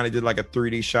kind of did like a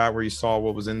 3D shot where you saw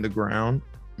what was in the ground.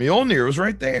 Mjolnir was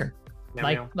right there.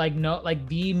 Like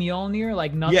the Mjolnir,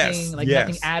 like nothing,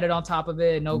 nothing added on top of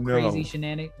it. No crazy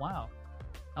shenanigans. Wow.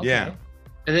 Okay. Yeah.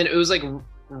 And then it was like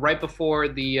right before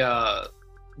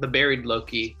the buried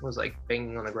Loki was like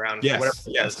banging on the ground. Yes.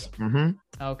 Mm-hmm.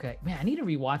 Okay, man, I need to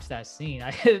rewatch that scene.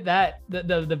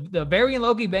 The burying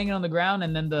Loki banging on the ground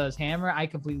and then the hammer. I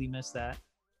completely missed that.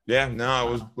 Yeah, no,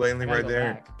 it was blatantly right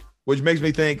there, which makes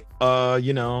me think, how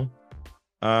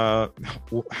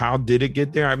did it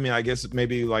get there? I mean, I guess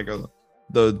maybe like the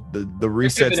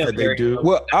resets that they do.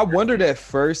 Well, I wondered at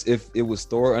first if it was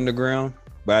Thor underground,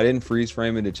 but I didn't freeze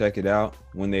frame it to check it out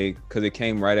because it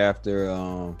came right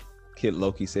after Kid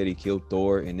Loki said he killed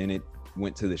Thor, and then it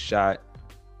went to the shot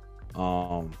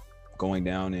going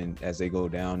down, and as they go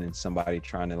down and somebody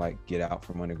trying to like get out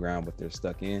from underground but they're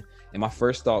stuck in, and my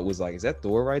first thought was like, is that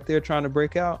Thor right there trying to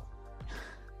break out?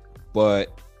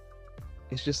 But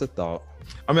it's just a thought.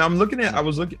 I mean, I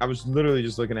was literally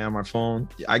just looking at my phone.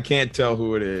 I can't tell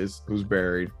who it is who's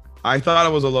buried. I thought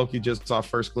it was a Loki just off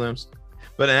first glimpse,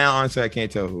 but now honestly I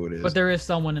can't tell who it is. But there is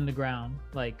someone in the ground,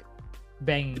 like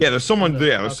banging. Yeah, there's someone.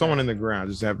 There's Okay. someone in the ground.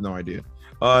 Just have no idea.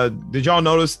 Did y'all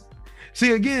notice?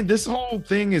 See, again, this whole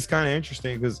thing is kind of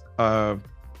interesting because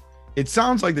it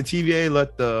sounds like the TVA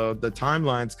let the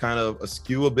timelines kind of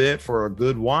askew a bit for a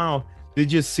good while.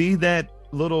 Did you see that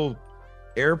little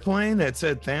airplane that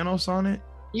said Thanos on it?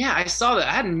 Yeah, I saw that.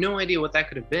 I had no idea what that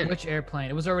could have been. Which airplane?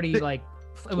 It was already like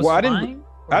it was Well, flying.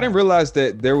 I didn't realize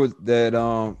that there was that.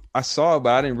 I saw it,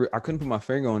 but I couldn't put my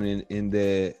finger on it. In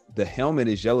the helmet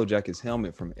is Yellow Jacket's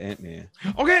helmet from Ant-Man.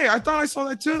 Okay, I thought I saw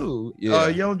that too. Yeah.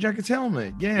 Yellow Jacket's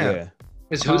helmet. Yeah.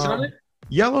 Is who's on it?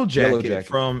 Yellow Jacket, Jacket.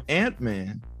 from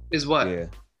Ant-Man. Is what?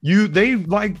 Yeah. They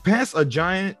like passed a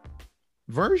giant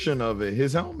version of it,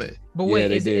 his helmet. But Yeah, wait,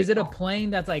 they is did. it a plane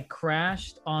that's like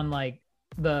crashed on like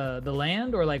the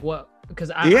land or like what?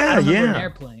 Because I Yeah, remember an yeah.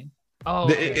 airplane. Oh,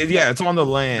 Yeah, it's on the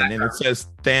land and it says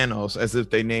Thanos as if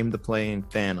they named the plane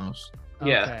Thanos.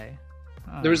 Yeah. Okay.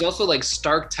 There was also like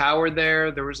Stark Tower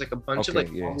there. There was like a bunch of Okay,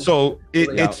 like. yeah. So Now-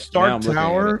 it's now Stark I'm looking at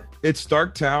Tower. It's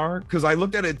Stark Tower because I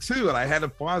looked at it too and I had to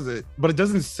pause it, but it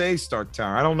doesn't say Stark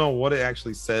Tower. I don't know what it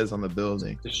actually says on the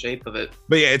building. The shape of it.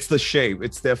 But yeah, it's the shape.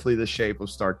 It's definitely the shape of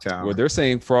Stark Tower. Well, they're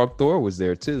saying Frog Thor was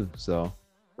there too. So,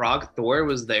 Frog Thor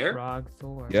was there. Frog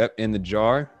Thor. yep, in the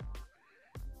jar.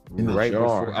 In the right jar.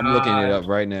 before, I'm looking it up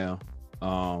right now.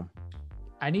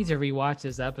 I need to rewatch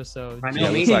this episode. I know,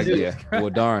 Yeah, me looks like too. yeah. Well,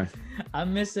 darn.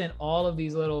 I'm missing all of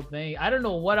these little things. I don't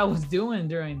know what I was doing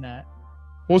during that.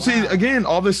 Well, see, Wow. again,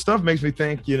 all this stuff makes me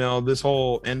think, this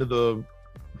whole end of the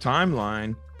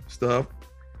timeline stuff.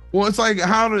 Well, it's like,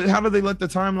 how do they let the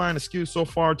timeline askew so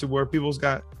far to where people's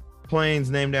got planes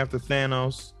named after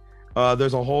Thanos?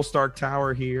 There's a whole Stark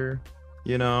Tower here,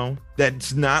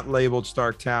 that's not labeled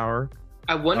Stark Tower.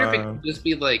 I wonder if it could just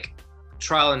be like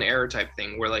trial and error type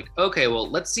thing where like, okay, well,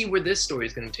 let's see where this story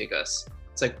is going to take us.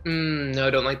 It's like, no, I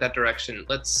don't like that direction.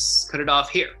 Let's cut it off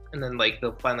here. And then like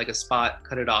they'll find like a spot,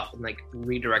 cut it off, and like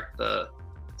redirect the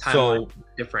timeline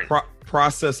different.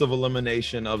 Process of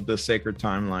elimination of the sacred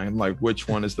timeline, like which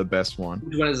one is the best one?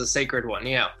 Which one is the sacred one?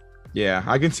 Yeah. Yeah,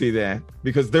 I can see that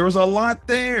because there was a lot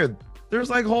there. There's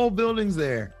like whole buildings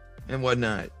there and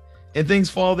whatnot, and things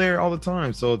fall there all the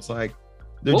time. So it's like,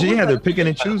 they're picking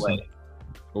and choosing.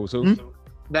 Oh, so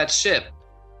That ship.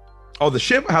 Oh, the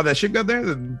ship? How that ship got there?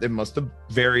 It must have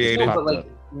variated. No, but like,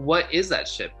 what is that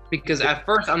ship? Because at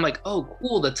first I'm like, oh,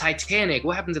 cool, the Titanic.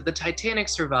 What happens if the Titanic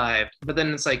survived? But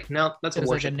then it's like, no, that's a It was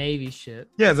like a warship. Navy ship.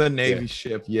 Yeah, it's a Navy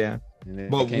ship. Yeah, and then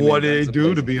but it came what in did as it a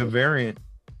do to place be a go. variant?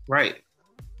 Right.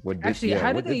 Actually,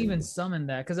 how did they even summon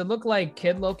that? Because it looked like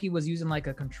Kid Loki was using like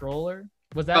a controller.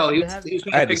 Was that? Oh, he did was, it have- he was I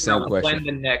trying had to the figure same out question. when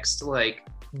the next like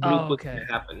Oh, group was okay. going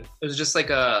to happen. It was just like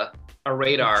a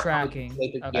radar Tracking. Like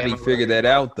a Okay. How did he gamma figure that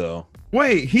out though?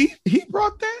 Wait, he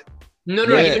brought that? No,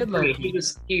 Yeah. he Kid didn't. Loki.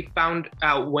 He found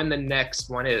out when the next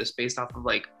one is based off of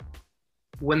like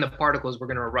when the particles were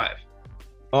going to arrive.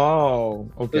 Oh,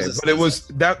 okay. It was a But it was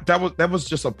that was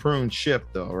just a pruned ship,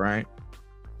 though, right?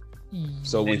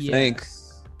 So we Yes. think-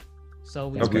 So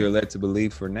we As Okay. we are led to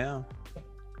believe for now.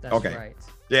 That's Okay. right.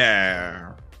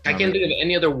 Yeah. I can't think of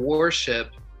any other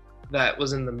warship that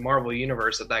was in the Marvel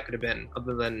universe that could have been,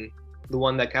 other than the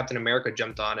one that Captain America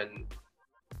jumped on in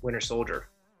Winter Soldier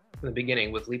in the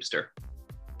beginning with Leapster.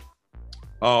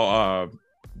 Oh,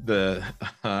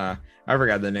 I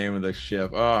forgot the name of the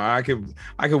ship. Oh, I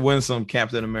could win some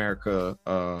Captain America.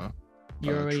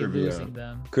 You're already trivia. losing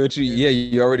them. Could you? Yeah,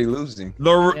 you're already losing.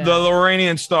 The Yeah.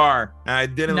 Loranian Star. I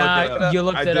didn't look it Nah, up. you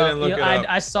looked I it didn't up. look it up.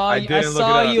 I saw I you. I didn't look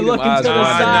saw it up. you looking to Eyes the wide.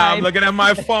 Nah, side. I'm looking at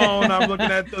my phone. I'm looking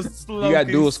at the You got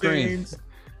dual Loki screen. scenes.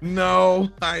 No,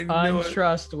 I knew it.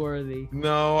 Untrustworthy.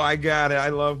 No, I got it. I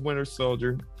love Winter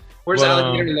Soldier. Where's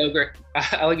Well,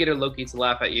 Alligator Loki to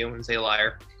laugh at you and say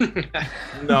liar?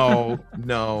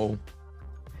 No.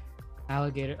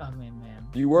 Alligator. I mean, man.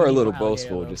 You were a Evil little alligator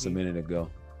boastful just a Loki. minute ago.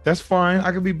 That's fine.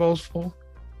 I could be boastful.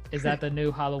 Is that the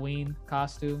new Halloween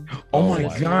costume? Oh, Oh my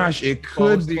my gosh, it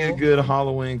could be a Boastful. good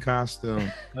Halloween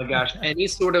costume. Oh my gosh, any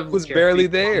sort of Was barely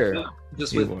there.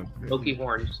 just It with was. Loki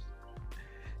horns.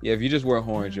 Yeah, if you just wear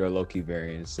horns, you're a Loki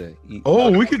variant. So,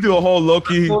 Oh, we could do a whole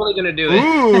Loki. Totally gonna do it.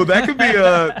 Ooh, that could be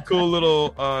a cool little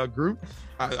group.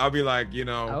 I'll be like,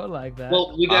 I would like that.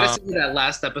 Well, we gotta see how that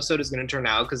last episode is gonna turn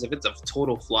out, because if it's a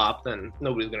total flop, then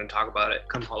nobody's gonna talk about it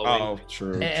come Halloween. oh,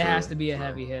 true. it has to be a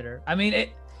heavy hitter. I mean,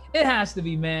 it has to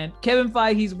be, man. Kevin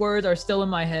Feige's words are still in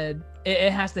my head.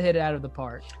 It has to hit it out of the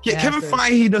park. Yeah, It has Kevin to- Feige,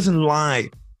 he doesn't lie.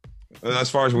 As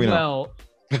far as we know.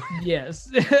 Well, yes,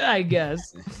 I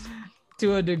guess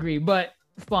to a degree, but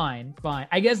fine.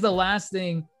 I guess the last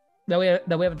thing that we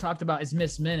haven't talked about is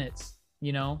Miss Minutes.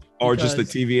 you know, or just the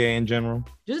because- TVA in general.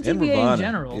 just the And TVA in Ravana.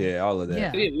 general. Yeah, all of that.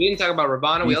 Yeah. We didn't talk about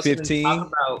Ravana. We also didn't B-15, talk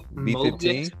about B-15.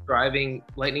 Mobius driving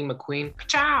Lightning McQueen.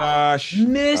 Ka-chow! Gosh,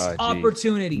 Missed Oh, geez.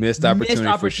 opportunity. Missed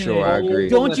opportunity for sure. I agree.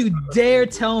 Don't you dare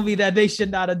tell me that they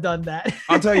should not have done that.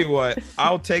 I'll tell you what.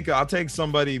 I'll take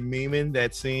somebody memeing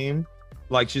that scene,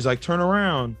 like she's like turn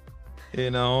around, you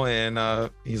know,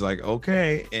 and he's like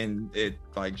okay, and it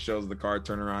like shows the car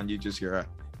turn around. You just hear a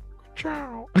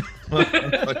ciao.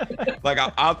 like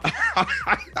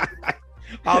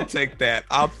I'll take that.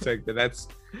 I'll take that.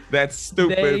 That's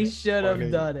stupid. They should have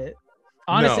Fucking- done it.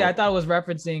 Honestly, No. I thought it was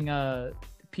referencing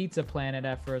Pizza Planet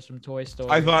at first from Toy Story.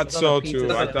 I thought It's on so the pizza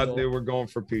too. I symbol. thought they were going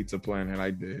for Pizza Planet.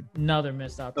 I did. Another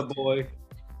missed The opportunity. boy.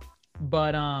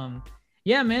 But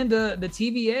yeah, man, the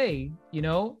TVA, you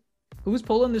know, who's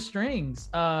pulling the strings?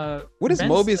 What is Ben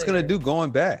Mobius gonna Slayer. do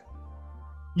going back?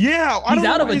 Yeah, I He's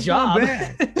don't out know of why a he's going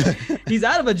job. back. He's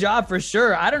out of a job for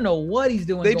sure. I don't know what he's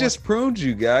doing. They going- just pruned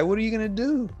you, guy. What are you gonna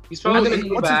do? He's probably What's going to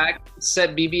go his- back,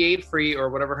 set BB-8 free or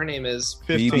whatever her name is.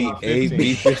 15,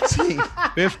 BB-8, 15.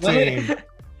 15.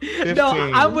 15. No,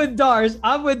 I'm with Dars.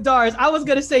 I was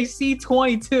gonna say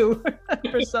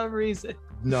C22 for some reason.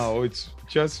 No, it's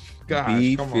just gosh, come on.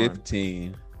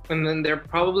 B-15. And then they're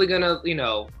probably going to, you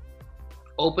know,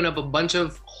 open up a bunch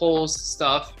of holes,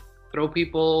 stuff, throw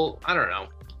people, I don't know.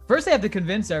 First, they have to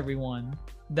convince everyone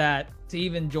that to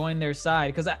even join their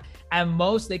side, because at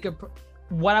most they could.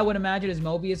 What I would imagine is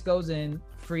Mobius goes in,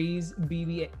 frees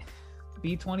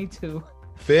B22,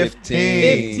 15.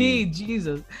 15.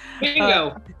 Jesus,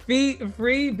 Bingo. free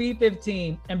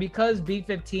B15, and because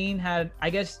B15 had, I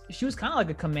guess she was kind of like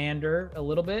a commander, a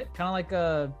little bit, kind of like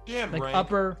a Yeah, like rank.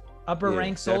 upper Yeah,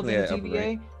 rank soldier in definitely had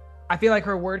upper TVA. I feel like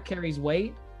her word carries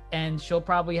weight, and she'll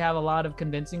probably have a lot of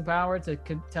convincing power to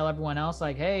tell everyone else,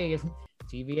 like, hey, if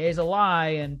TVA is a lie,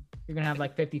 and you're gonna have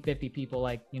like 50-50 people,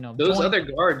 like, you know, Those join- other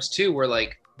guards, too, were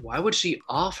like, why would she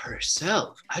off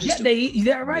herself? I Yeah, just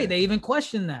they're right. They even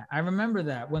questioned that. I remember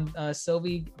that when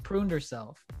Sylvie pruned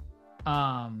herself.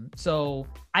 So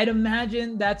I'd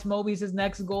imagine that's Mobius's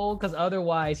next goal, because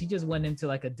otherwise he just went into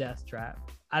like a death trap.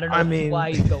 I don't know I mean- why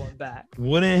he's going back.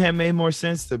 Wouldn't it have made more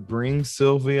sense to bring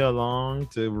Sylvia along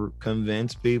to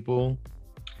convince people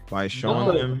by showing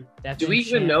No. them? That's Do we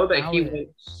even enchant know that he power. went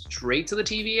straight to the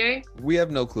TVA? We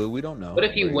have no clue. We don't know. What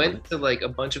if he Wait, went to like a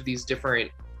bunch of these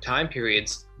different time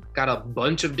periods, got a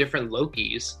bunch of different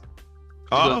Lokis?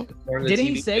 Oh, Didn't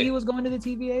he say he was going to the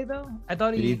TVA though? I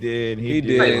thought he did. He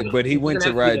did, Right. but he went to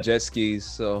He's gonna have to ride do jet skis.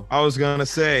 So I was gonna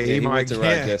say yeah, he he might went to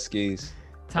yeah. ride jet skis.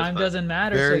 Time fine. doesn't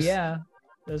matter. Very- So yeah,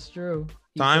 that's true.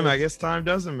 He Time. could- I guess time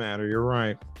doesn't matter. You're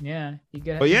right. Yeah, he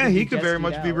could. But yeah, he be could jet very skied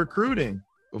much be out. recruiting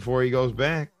before he goes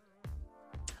back.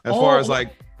 As Oh, far as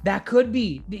like, that could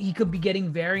be. He could be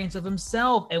getting variants of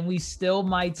himself, and we still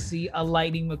might see a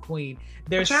Lightning McQueen.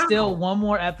 There's Watch out. still one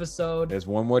more episode. There's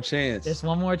one more chance. There's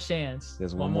one more chance.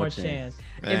 There's one more chance.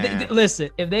 Listen,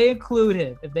 if they include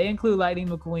him, if they include Lightning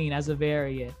McQueen as a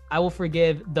variant, I will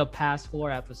forgive the past 4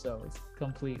 episodes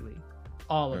completely,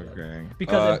 all of them, okay.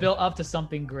 because it built up to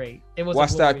something great. It was. a Why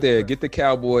stop glorious there? birth. Get the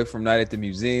cowboy from Night at the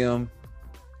Museum.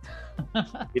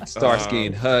 Get Starsky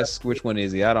and Husk. Which one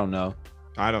is he? I don't know.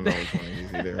 I don't know which one it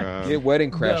is either. Get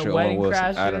Wedding Crasher Wedding on Wilson.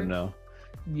 I Crasher. don't know.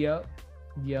 Yep.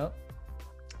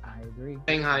 I agree.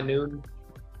 Shanghai Noon,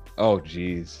 Oh,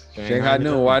 geez. Shanghai Shanghai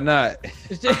Noon. Noon. Why not?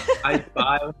 I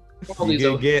Five. All You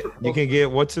these can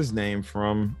get what's his name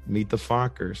from Meet the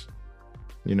Fockers.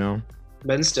 You know?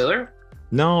 Ben Stiller.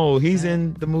 No, he's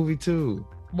in the movie too.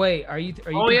 Wait, are you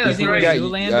Oh, yeah, that's confusing right.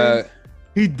 with Got, Zoolander?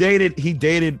 He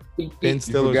dated Ben you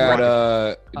Stiller's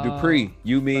forgot wife. Dupree.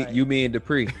 You right. mean and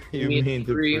Dupree. You mean mean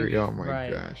Dupree. Dupree. Oh my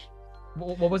Right. gosh.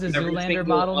 What was his Every Zoolander single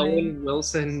model name? Owen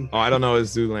Wilson. Oh, I don't know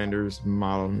his Zoolander's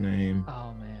model name.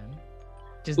 Oh man.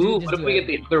 Just Ooh, just what if do we it.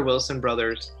 get the other Wilson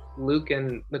brothers, Luke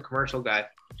and the commercial guy?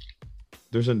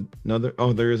 There's another.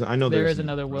 Oh, there is. I know There there's is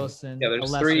another Wilson. Yeah, there's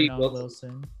a lesser 3 known Wilsons.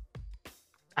 Wilson.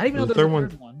 I didn't even know The there was third a one-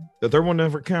 third one. The third one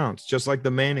never counts. Just like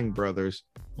the Manning brothers.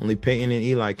 Only Peyton and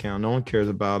Eli count. No one cares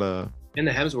about And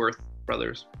the Hemsworth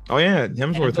brothers. Oh yeah, And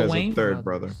Hemsworth the has a Wayne third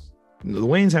brothers. brother. The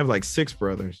Waynes have like 6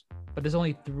 brothers. But there's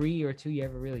only 3 or 2 you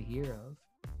ever really hear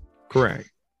of. Correct.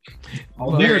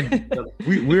 All But- very-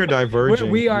 We're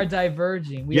diverging. we are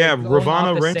diverging. We Yeah, are going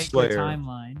Ravana off the sacred Renslayer.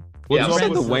 timeline. What's Yeah, You up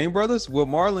said with the Wayne brothers? Well,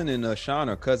 Marlon and Sean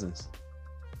are cousins.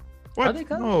 What? Are they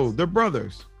cousins? No, they're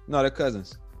brothers. No, they're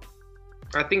cousins.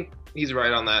 I think he's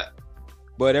right on that.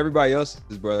 But everybody else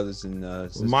is brothers and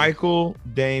sisters. Michael,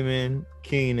 Damon,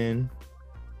 Keenan.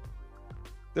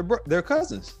 They're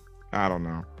cousins. I don't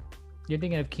know. You're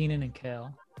thinking of Keenan and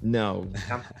Kel. No.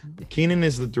 Keenan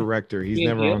is the director. He's Me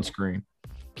and never you? on screen.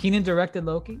 Keenan directed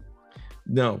Loki.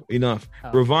 No, enough.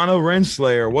 Oh. Ravonna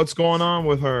Renslayer, what's going on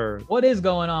with her? What is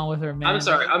going on with her, man? I'm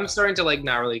sorry. I'm starting to like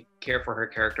not really care for her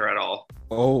character at all.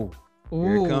 Oh, here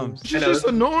Ooh. it comes. She's just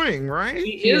annoying, right?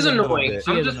 She is annoying.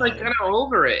 She I'm is just like annoying. kind of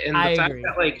over it, and I the fact agree.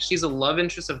 that like she's a love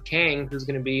interest of Kang, who's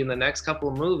going to be in the next couple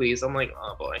of movies. I'm like,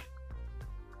 oh boy.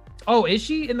 Oh, is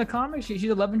she in the comics? She's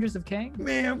the love interest of Kang?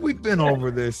 Man, we've been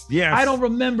over this. Yes. I don't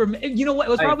remember. You know what?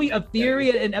 It was I- probably a theory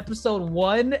in episode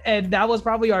 1, and that was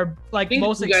probably our I think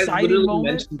most you guys exciting literally moment.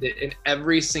 mentioned it in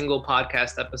every single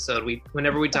podcast episode.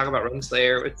 Whenever we talk about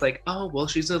Renslayer, it's like, oh well,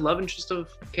 she's a love interest of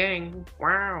Kang.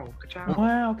 Wow, good job.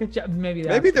 Wow, good job. Maybe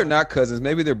that's Maybe they're not cousins.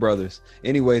 Maybe they're brothers.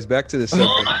 Anyways, back to the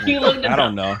subject. You looked it I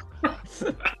don't up.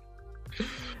 know.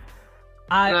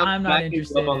 I'm not backing you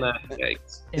interested up on that.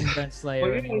 Yikes. in Red Slayer.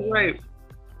 Well, yeah, anymore. right.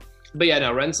 But yeah,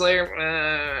 no,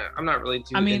 Renslayer. I'm not really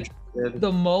too. I mean, interested.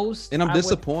 The most, And I'm I would-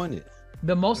 disappointed.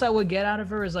 the most I would get out of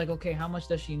her is like, okay, how much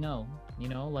does she know? You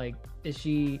know, like, is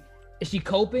she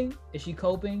coping? Is she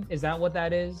coping? Is that what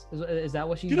that is? Is that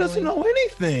what she's She doesn't doing? know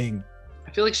anything.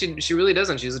 I feel like she really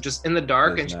doesn't. She's just in the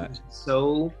dark, and Does she's not.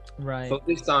 so Right.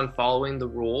 focused on following the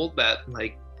rule that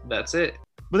like that's it.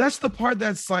 But that's the part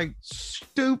that's like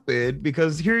stupid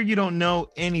because here you don't know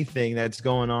anything that's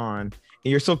going on. And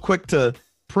you're so quick to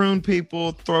prune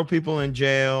people, throw people in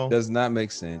jail. Does not make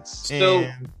sense. So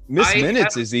And Miss I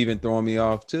Minutes is even throwing me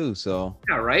off too. So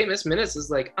yeah, right. Miss Minutes is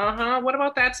like, what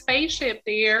about that spaceship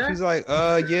there? she's like,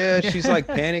 yeah. She's like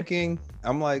panicking.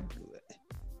 I'm like,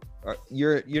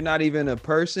 you're not even a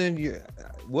person.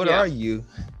 What Yeah. are you?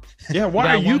 yeah, why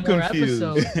got are you one more confused?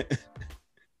 episode.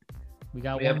 We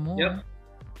got We have- one more. yep.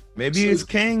 Maybe it's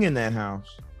Kang in that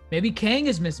house. Maybe Kang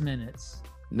is Miss Minutes.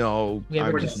 No, We have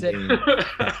I'm to just say- kidding.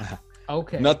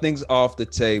 Okay. Nothing's off the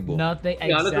table. Nothing.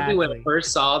 Yeah, honestly, when I Exactly.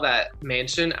 first saw that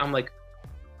mansion, I'm like,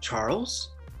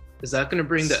 Charles, is that going to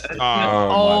bring the?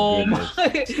 Oh my my!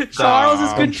 goodness. Charles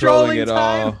is controlling it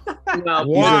time all. No,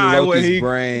 Why Using would Loki's he-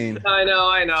 brain. I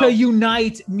know. to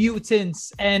unite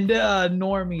mutants and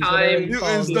normies. whatever Time you call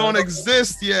Mutants them. don't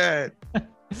exist yet.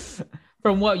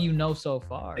 From what you know so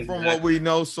far. From what we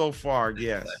know so far,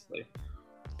 yes. Exactly.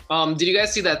 Did you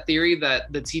guys see that theory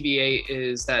that the TVA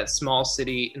is that small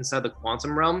city inside the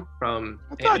quantum realm from?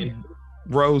 I thought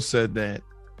Rose said that.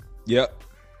 Yep.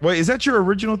 Wait, is that your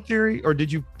original theory or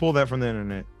did you pull that from the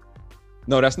internet?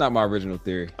 No, that's not my original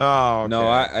theory. Oh, okay. No,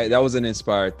 I that was an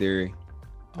inspired theory.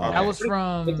 That was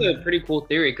from It's a pretty cool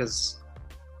theory because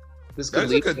this could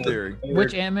That's a lead good to- theory.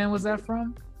 which Ant-Man was that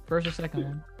from? First or second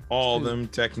one? All of Two. them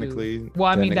technically.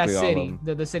 Well, I mean that Technically all of city,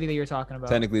 them. the city that you're talking about.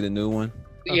 Technically the new one.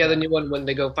 Yeah, the Okay. new one when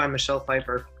they go find Michelle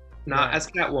Pfeiffer, not Right. as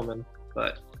Catwoman,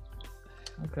 but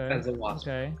Okay. as a Wasp.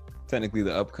 Okay. Technically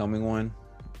the upcoming one.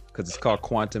 Because it's called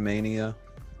Quantumania.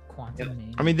 Quantum.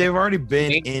 Mania. I mean, they've already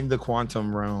been in the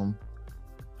quantum realm.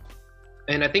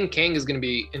 And I think Kang is going to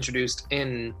be introduced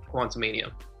in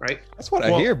Quantumania, right? That's what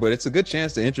I hear, but it's a good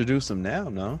chance to introduce them now,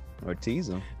 no? Or tease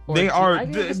them. Or They te- are I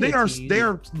guess they it's are teased. they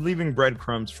are leaving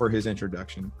breadcrumbs for his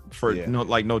introduction. For Yeah. no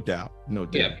doubt. No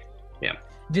doubt. Yeah.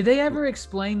 Did they ever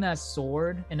explain that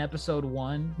sword in episode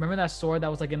 1? Remember that sword that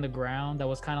was like in the ground that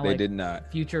was kind of They like did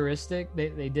not. futuristic? They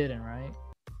didn't, right?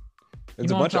 There's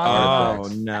You a know bunch what of I'm talking Oh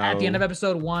artifacts. no. At the end of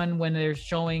episode 1, when they're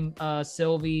showing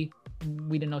Sylvie,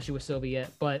 we didn't know she was Sylvie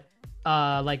yet, but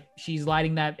like she's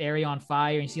lighting that area on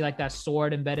fire and you see like that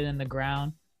sword embedded in the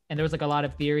ground. And there was like a lot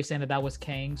of theory saying that was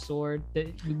Kang's sword.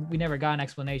 We never got an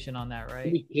explanation on that, right?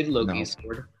 Maybe Kid Loki's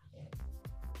sword.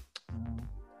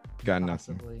 Got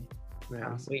nothing. Possibly. Yeah.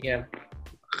 Possibly. Yeah.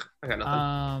 I got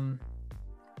nothing.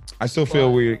 I still feel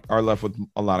But- we are left with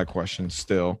a lot of questions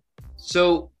still.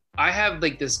 So I have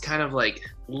like this kind of like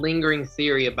lingering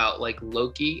theory about like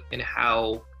Loki and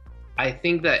how I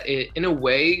think that it, in a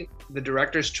way, the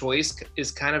director's choice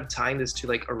is kind of tying this to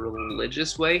like a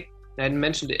religious way. And I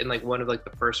mentioned it in like one of like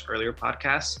the first earlier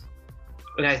podcasts.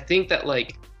 And I think that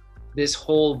like this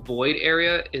whole void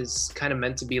area is kind of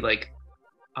meant to be like,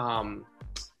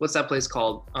 what's that place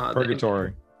called?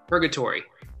 Purgatory. Purgatory,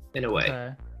 in a way.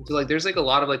 Okay. So like there's like a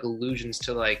lot of like allusions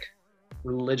to like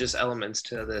religious elements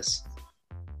to this.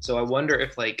 So I wonder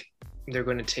if like they're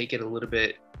going to take it a little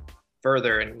bit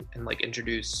further and like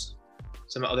introduce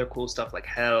some other cool stuff like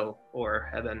hell or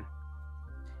heaven.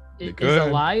 Is could.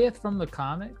 Goliath from the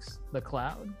comics the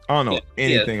Cloud? I don't know Yeah.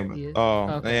 anything about. Yeah. Oh,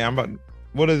 Okay. yeah, I'm about.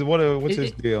 What's Is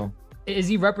his it- deal? Is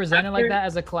he represented like After- that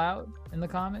as a cloud in the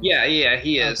comics? Yeah,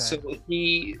 he is. Okay.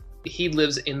 So he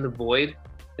lives in the void,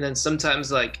 and then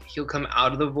sometimes like he'll come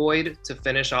out of the void to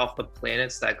finish off the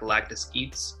planets that Galactus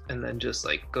eats, and then just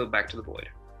like go back to the void.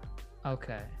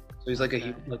 Okay. So he's like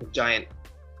Okay. a giant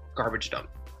garbage dump.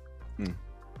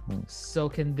 So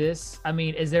can this? I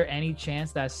mean, is there any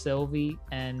chance that Sylvie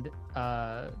and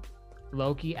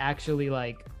Loki actually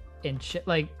like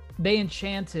they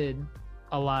enchanted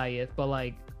Eliath, but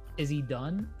like, is he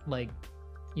done? Like,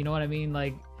 you know what I mean?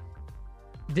 Like,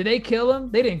 did they kill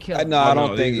him? They didn't kill him. No, I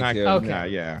don't think he killed him. Okay.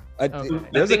 Yeah. Okay.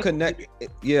 There's a connect.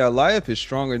 Yeah, Eliath is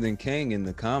stronger than Kang in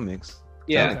the comics.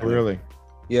 Yeah. technically. Really?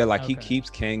 Yeah, like he Okay. keeps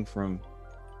Kang from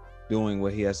doing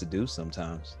what he has to do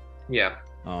sometimes. Yeah.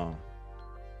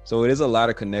 So it is a lot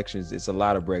of connections. It's a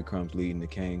lot of breadcrumbs leading to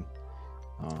Kang.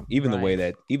 Even the way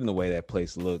that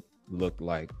place looked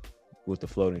like with the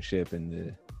floating ship and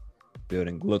the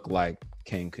building looked like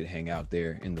Kang could hang out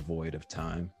there in the void of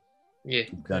time. Yeah.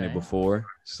 We've done it before,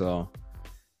 so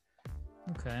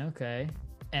Okay.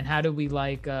 And how do we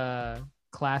like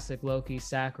classic Loki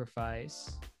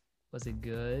sacrifice? Was it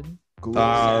good?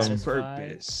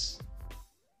 purpose.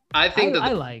 I think that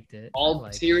I liked it.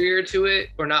 ulterior to it,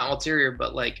 or not ulterior,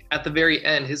 but like at the very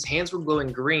end, his hands were glowing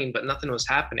green, but nothing was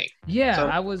happening. Yeah, So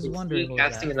I was is wondering. he what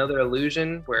casting that- another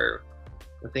illusion where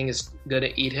the thing is gonna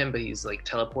eat him, but he's like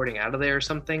teleporting out of there or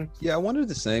something. Yeah, I wondered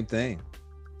the same thing.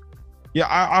 Yeah,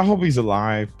 I hope he's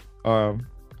alive.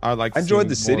 I like. I enjoyed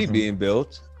the city being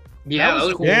built. Yeah, was that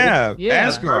was cool. Yeah, Yeah.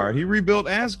 Asgard. He rebuilt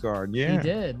Asgard. Yeah, He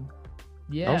did.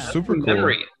 Yeah. that was super cool.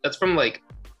 memory. That's from like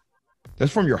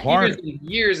That's from your heart.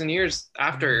 years and years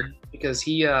after, Mm-hmm. because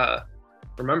he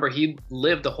remember he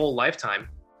lived a whole lifetime,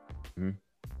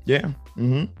 Yeah.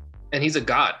 Mm-hmm. and he's a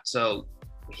god, so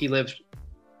he lived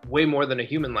way more than a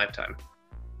human lifetime.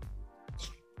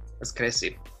 That's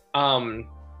crazy.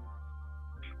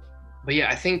 But yeah,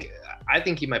 I think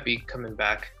he might be coming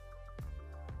back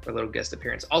for a little guest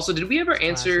appearance. Also, did we ever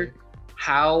answer Classic.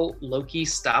 how Loki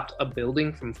stopped a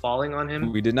building from falling on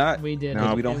him? We did not. We did.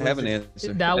 No, we don't It have was- an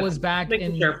answer. That was back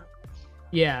Making in. sure.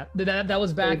 Yeah, that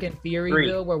was back in Green.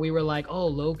 Theoryville, where we were like, "Oh,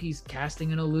 Loki's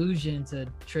casting an illusion to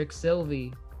trick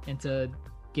Sylvie into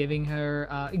giving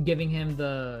him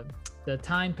the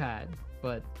time pad."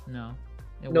 But no,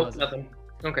 it Nope, wasn't. nothing.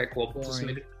 Okay, cool. Just Boring.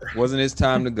 making sure. Wasn't his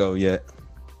time to go yet.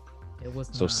 It was.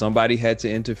 So not. somebody had to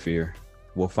interfere.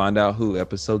 We'll find out who.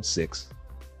 Episode 6.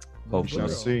 We Hope Shall will.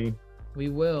 so. see. We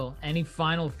will. Any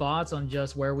final thoughts on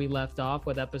just where we left off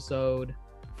with episode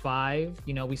 5?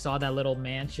 You know, we saw that little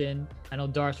mansion. I know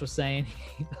Darce was saying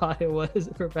he thought it was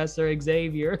Professor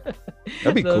Xavier.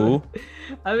 That'd be cool.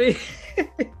 I mean,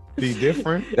 Be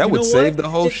different. That You would know save what? the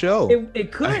whole show.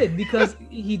 It could, because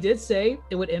he did say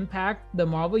it would impact the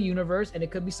Marvel universe, and it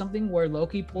could be something where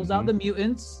Loki pulls out the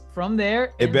mutants from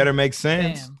there. It and better make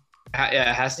sense. bam,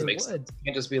 Yeah, it has to it make would. sense. You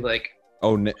can't just be like,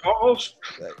 Oh, Charles.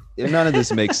 none of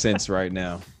this makes sense right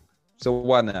now. So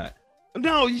why not?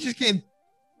 No, you just can't.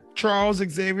 Charles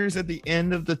Xavier's at the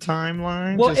end of the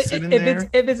timeline, Well, just sitting if there.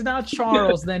 it's not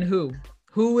Charles, then who?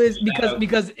 Who is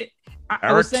I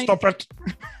Eric, was saying stop it.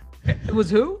 it was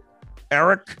who?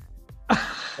 Eric,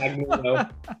 Magneto.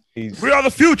 He's we are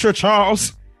the future,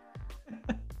 Charles.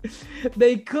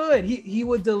 They could. He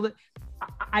would deliver.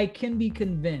 I can be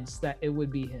convinced that it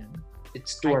would be him.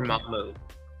 It's Dormammu.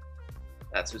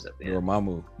 That's who's at the end.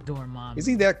 Dormammu. Dormammu. Is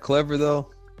he that clever though?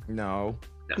 No,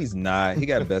 He's not. He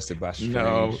got bested by Strange.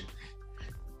 No.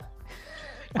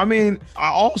 I mean,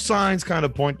 all signs kind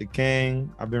of point to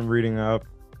Kang. I've been reading up.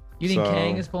 You think So-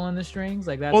 Kang is pulling the strings?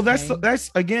 Like that? Well,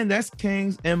 that's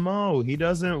Kang's MO. He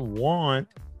doesn't want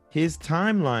his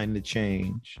timeline to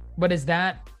change. But is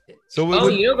that? So it Oh,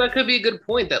 would, you know, that could be a good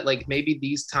point, that like maybe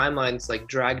these timelines like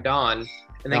dragged on,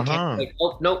 and then Uh-huh. like,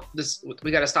 oh nope,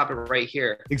 we got to stop it right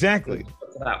here. exactly.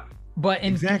 But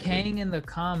in Exactly. Kang in the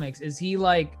comics, is he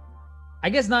like? I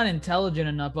guess not intelligent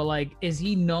enough, but like, is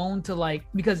he known to like?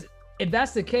 Because if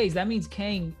that's the case, that means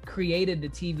Kang created the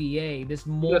TVA, this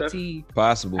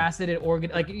Possible. multi-faceted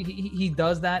organ. Like he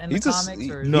does that in the He's comics,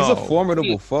 or No. he's a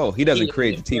formidable foe. He doesn't He-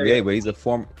 create the TVA, but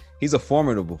he's a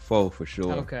formidable foe for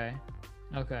sure. okay.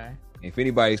 If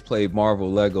anybody's played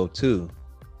Marvel Lego too,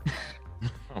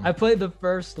 I played the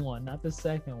first one, not the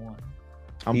second one.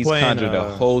 I'm he's playing. conjured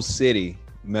a whole city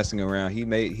messing around.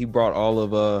 He brought all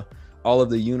of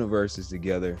the universes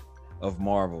together of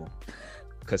Marvel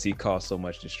because he caused so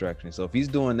much destruction. So if he's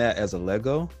doing that as a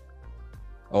Lego,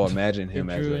 imagine It him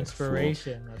as drew a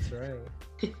inspiration. That's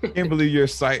right. I can't believe you're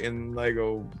citing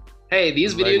Lego. Hey,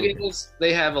 these video Lego. games,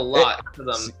 they have a lot to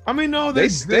them. I mean, no, They they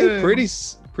stay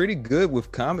pretty good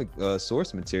with comic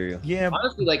source material. Yeah,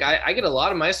 Honestly, like I get a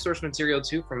lot of my source material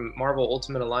too from Marvel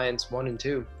Ultimate Alliance 1 and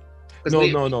 2. 'Cause no.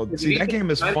 if See, you that think game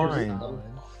is about it, fine.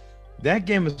 That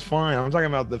game is fine. I'm talking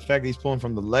about the fact that he's pulling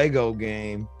from the Lego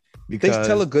game. They Because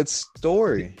tell a good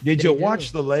story. did you They do.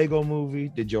 watch the Lego movie?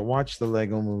 Did you watch the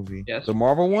Lego movie? Yes. The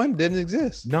Marvel one didn't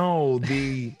exist. No,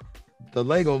 the the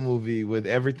Lego movie with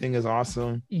everything is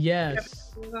awesome.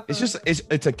 Yes.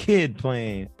 It's a kid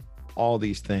playing all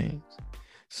these things.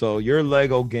 So your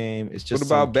Lego game is just What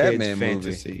about some kid's Batman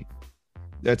fantasy. movie?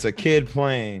 That's a kid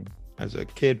playing. That's a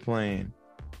kid playing.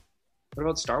 What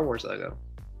about Star Wars Lego?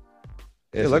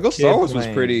 Yeah, It's a Lego kid Star Wars was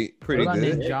playing. pretty What about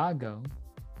good. Ninjago?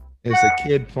 It's a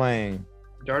kid playing.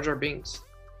 Jar Jar Binks.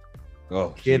 Oh,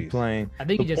 Kid geez. playing. I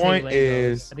think The you just point hate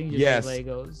Legos. is, I think you just yes. hate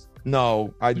Legos.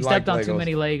 No, I You like stepped on Legos. too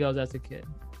many Legos as a kid.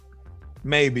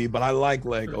 Maybe, but I like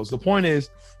Legos. The point is,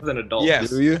 As an adult. yes,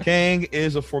 Do you? Kang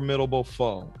is a formidable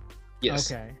foe.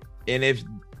 Yes. Okay. And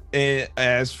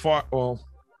as far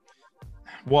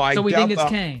I So we doubt think it's the-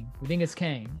 Kang. We think it's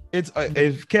Kang. It's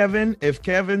if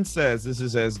Kevin says this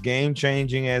is as game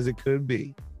changing as it could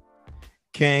be,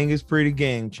 Kang is pretty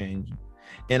game changing,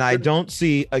 and I don't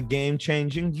see a game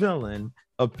changing villain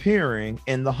appearing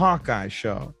in the Hawkeye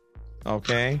show.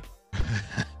 Okay,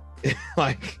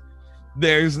 like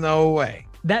there's no way.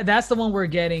 That's the one we're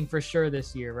getting for sure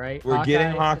this year, right? We're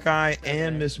getting Hawkeye Okay.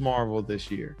 and Miss Marvel this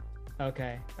year,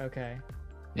 Okay. Okay.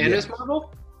 And Yeah. Miss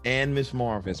Marvel? and Miss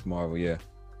Marvel. Miss Marvel, yeah.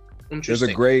 There's Interesting.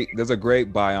 a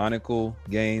great Bionicle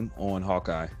game on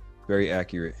Hawkeye. Very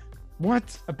accurate. What?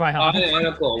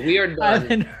 Bionicle. We are I done.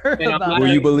 haven't heard And I'm about not- Will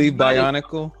it. you believe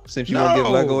Bionicle since you won't give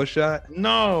No. Lego a shot?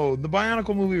 No, the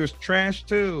Bionicle movie was trash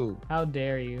too. How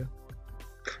dare you?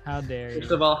 How dare First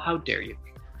you? of all, how dare you?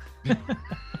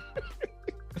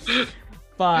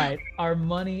 Fine. Our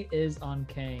money is on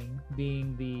Kang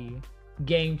being the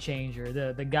game changer,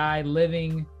 the guy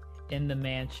living in the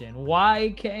mansion.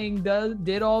 Why Kang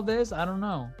did all this, I don't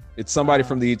know. It's somebody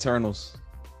from the Eternals.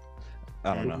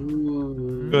 I don't know.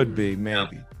 Ooh. Could be,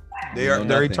 maybe. We They're know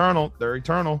nothing. eternal. They're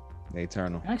eternal. The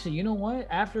Eternal. Actually, you know what?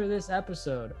 After this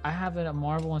episode, I have a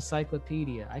Marvel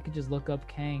encyclopedia. I could just look up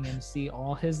Kang and see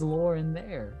all his lore in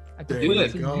there. I could There put you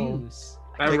it to go. use.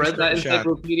 I Take a read that screenshot.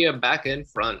 encyclopedia back and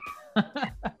front.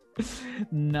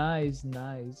 Nice.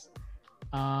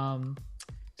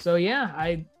 So yeah,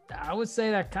 I would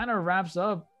say that kind of wraps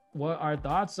up what our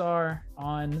thoughts are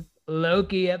on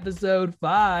Loki episode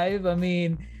 5. I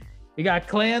mean, we got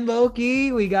Clan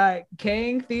Loki, we got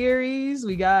Kang theories,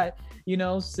 we got,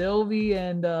 Sylvie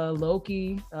and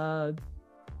Loki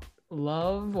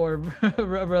love or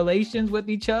relations with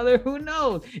each other. Who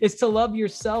knows? It's to love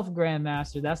yourself,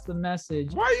 Grandmaster. That's the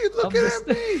message. Why are you looking at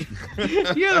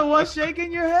me? You're the one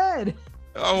shaking your head.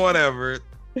 Oh, whatever.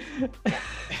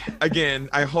 Again,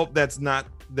 I hope that's not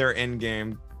their end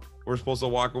game. We're supposed to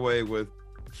walk away with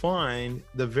find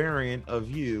the variant of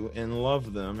you and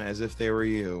love them as if they were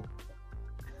you.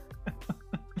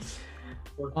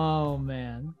 Oh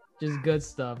man, just good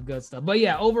stuff. But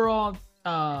yeah, overall,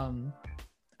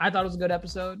 I thought it was a good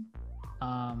episode.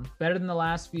 Better than the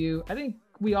last few. I think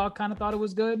we all kind of thought it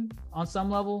was good on some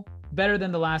level. Better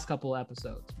than the last couple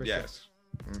episodes, for sure.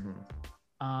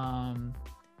 Mm-hmm.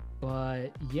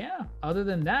 But yeah, other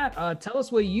than that, tell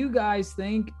us what you guys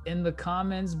think in the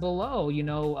comments below.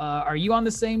 Are you on the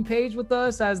same page with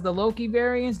us as the Loki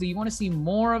variants? Do you want to see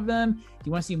more of them? Do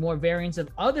you want to see more variants of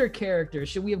other characters?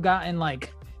 Should we have gotten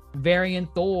like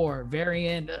variant Thor,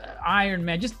 variant Iron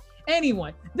Man, just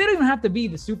anyone? They don't even have to be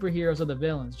the superheroes or the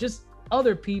villains, just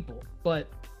other people. But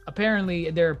apparently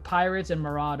there are pirates and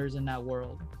marauders in that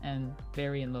world and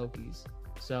variant Lokis.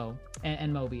 So,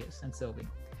 and Mobius and Sylvie.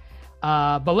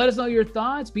 But let us know your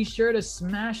thoughts. Be sure to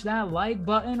smash that like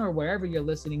button or wherever you're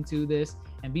listening to this,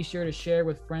 and be sure to share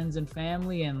with friends and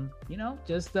family, and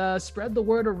just spread the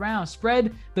word around.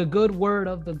 Spread the good word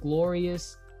of the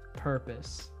glorious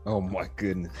purpose. Oh my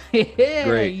goodness. Yeah,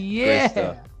 Great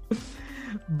stuff.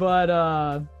 But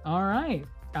all right,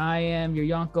 I am your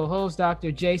Yonkō host,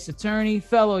 Dr. Jace Attorney,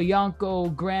 fellow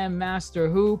Yonkō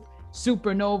Grandmaster Hoop,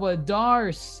 Supernova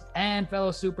Darce, and fellow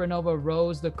Supernova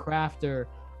Rose the Crafter.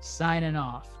 Signing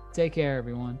off. Take care,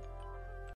 everyone.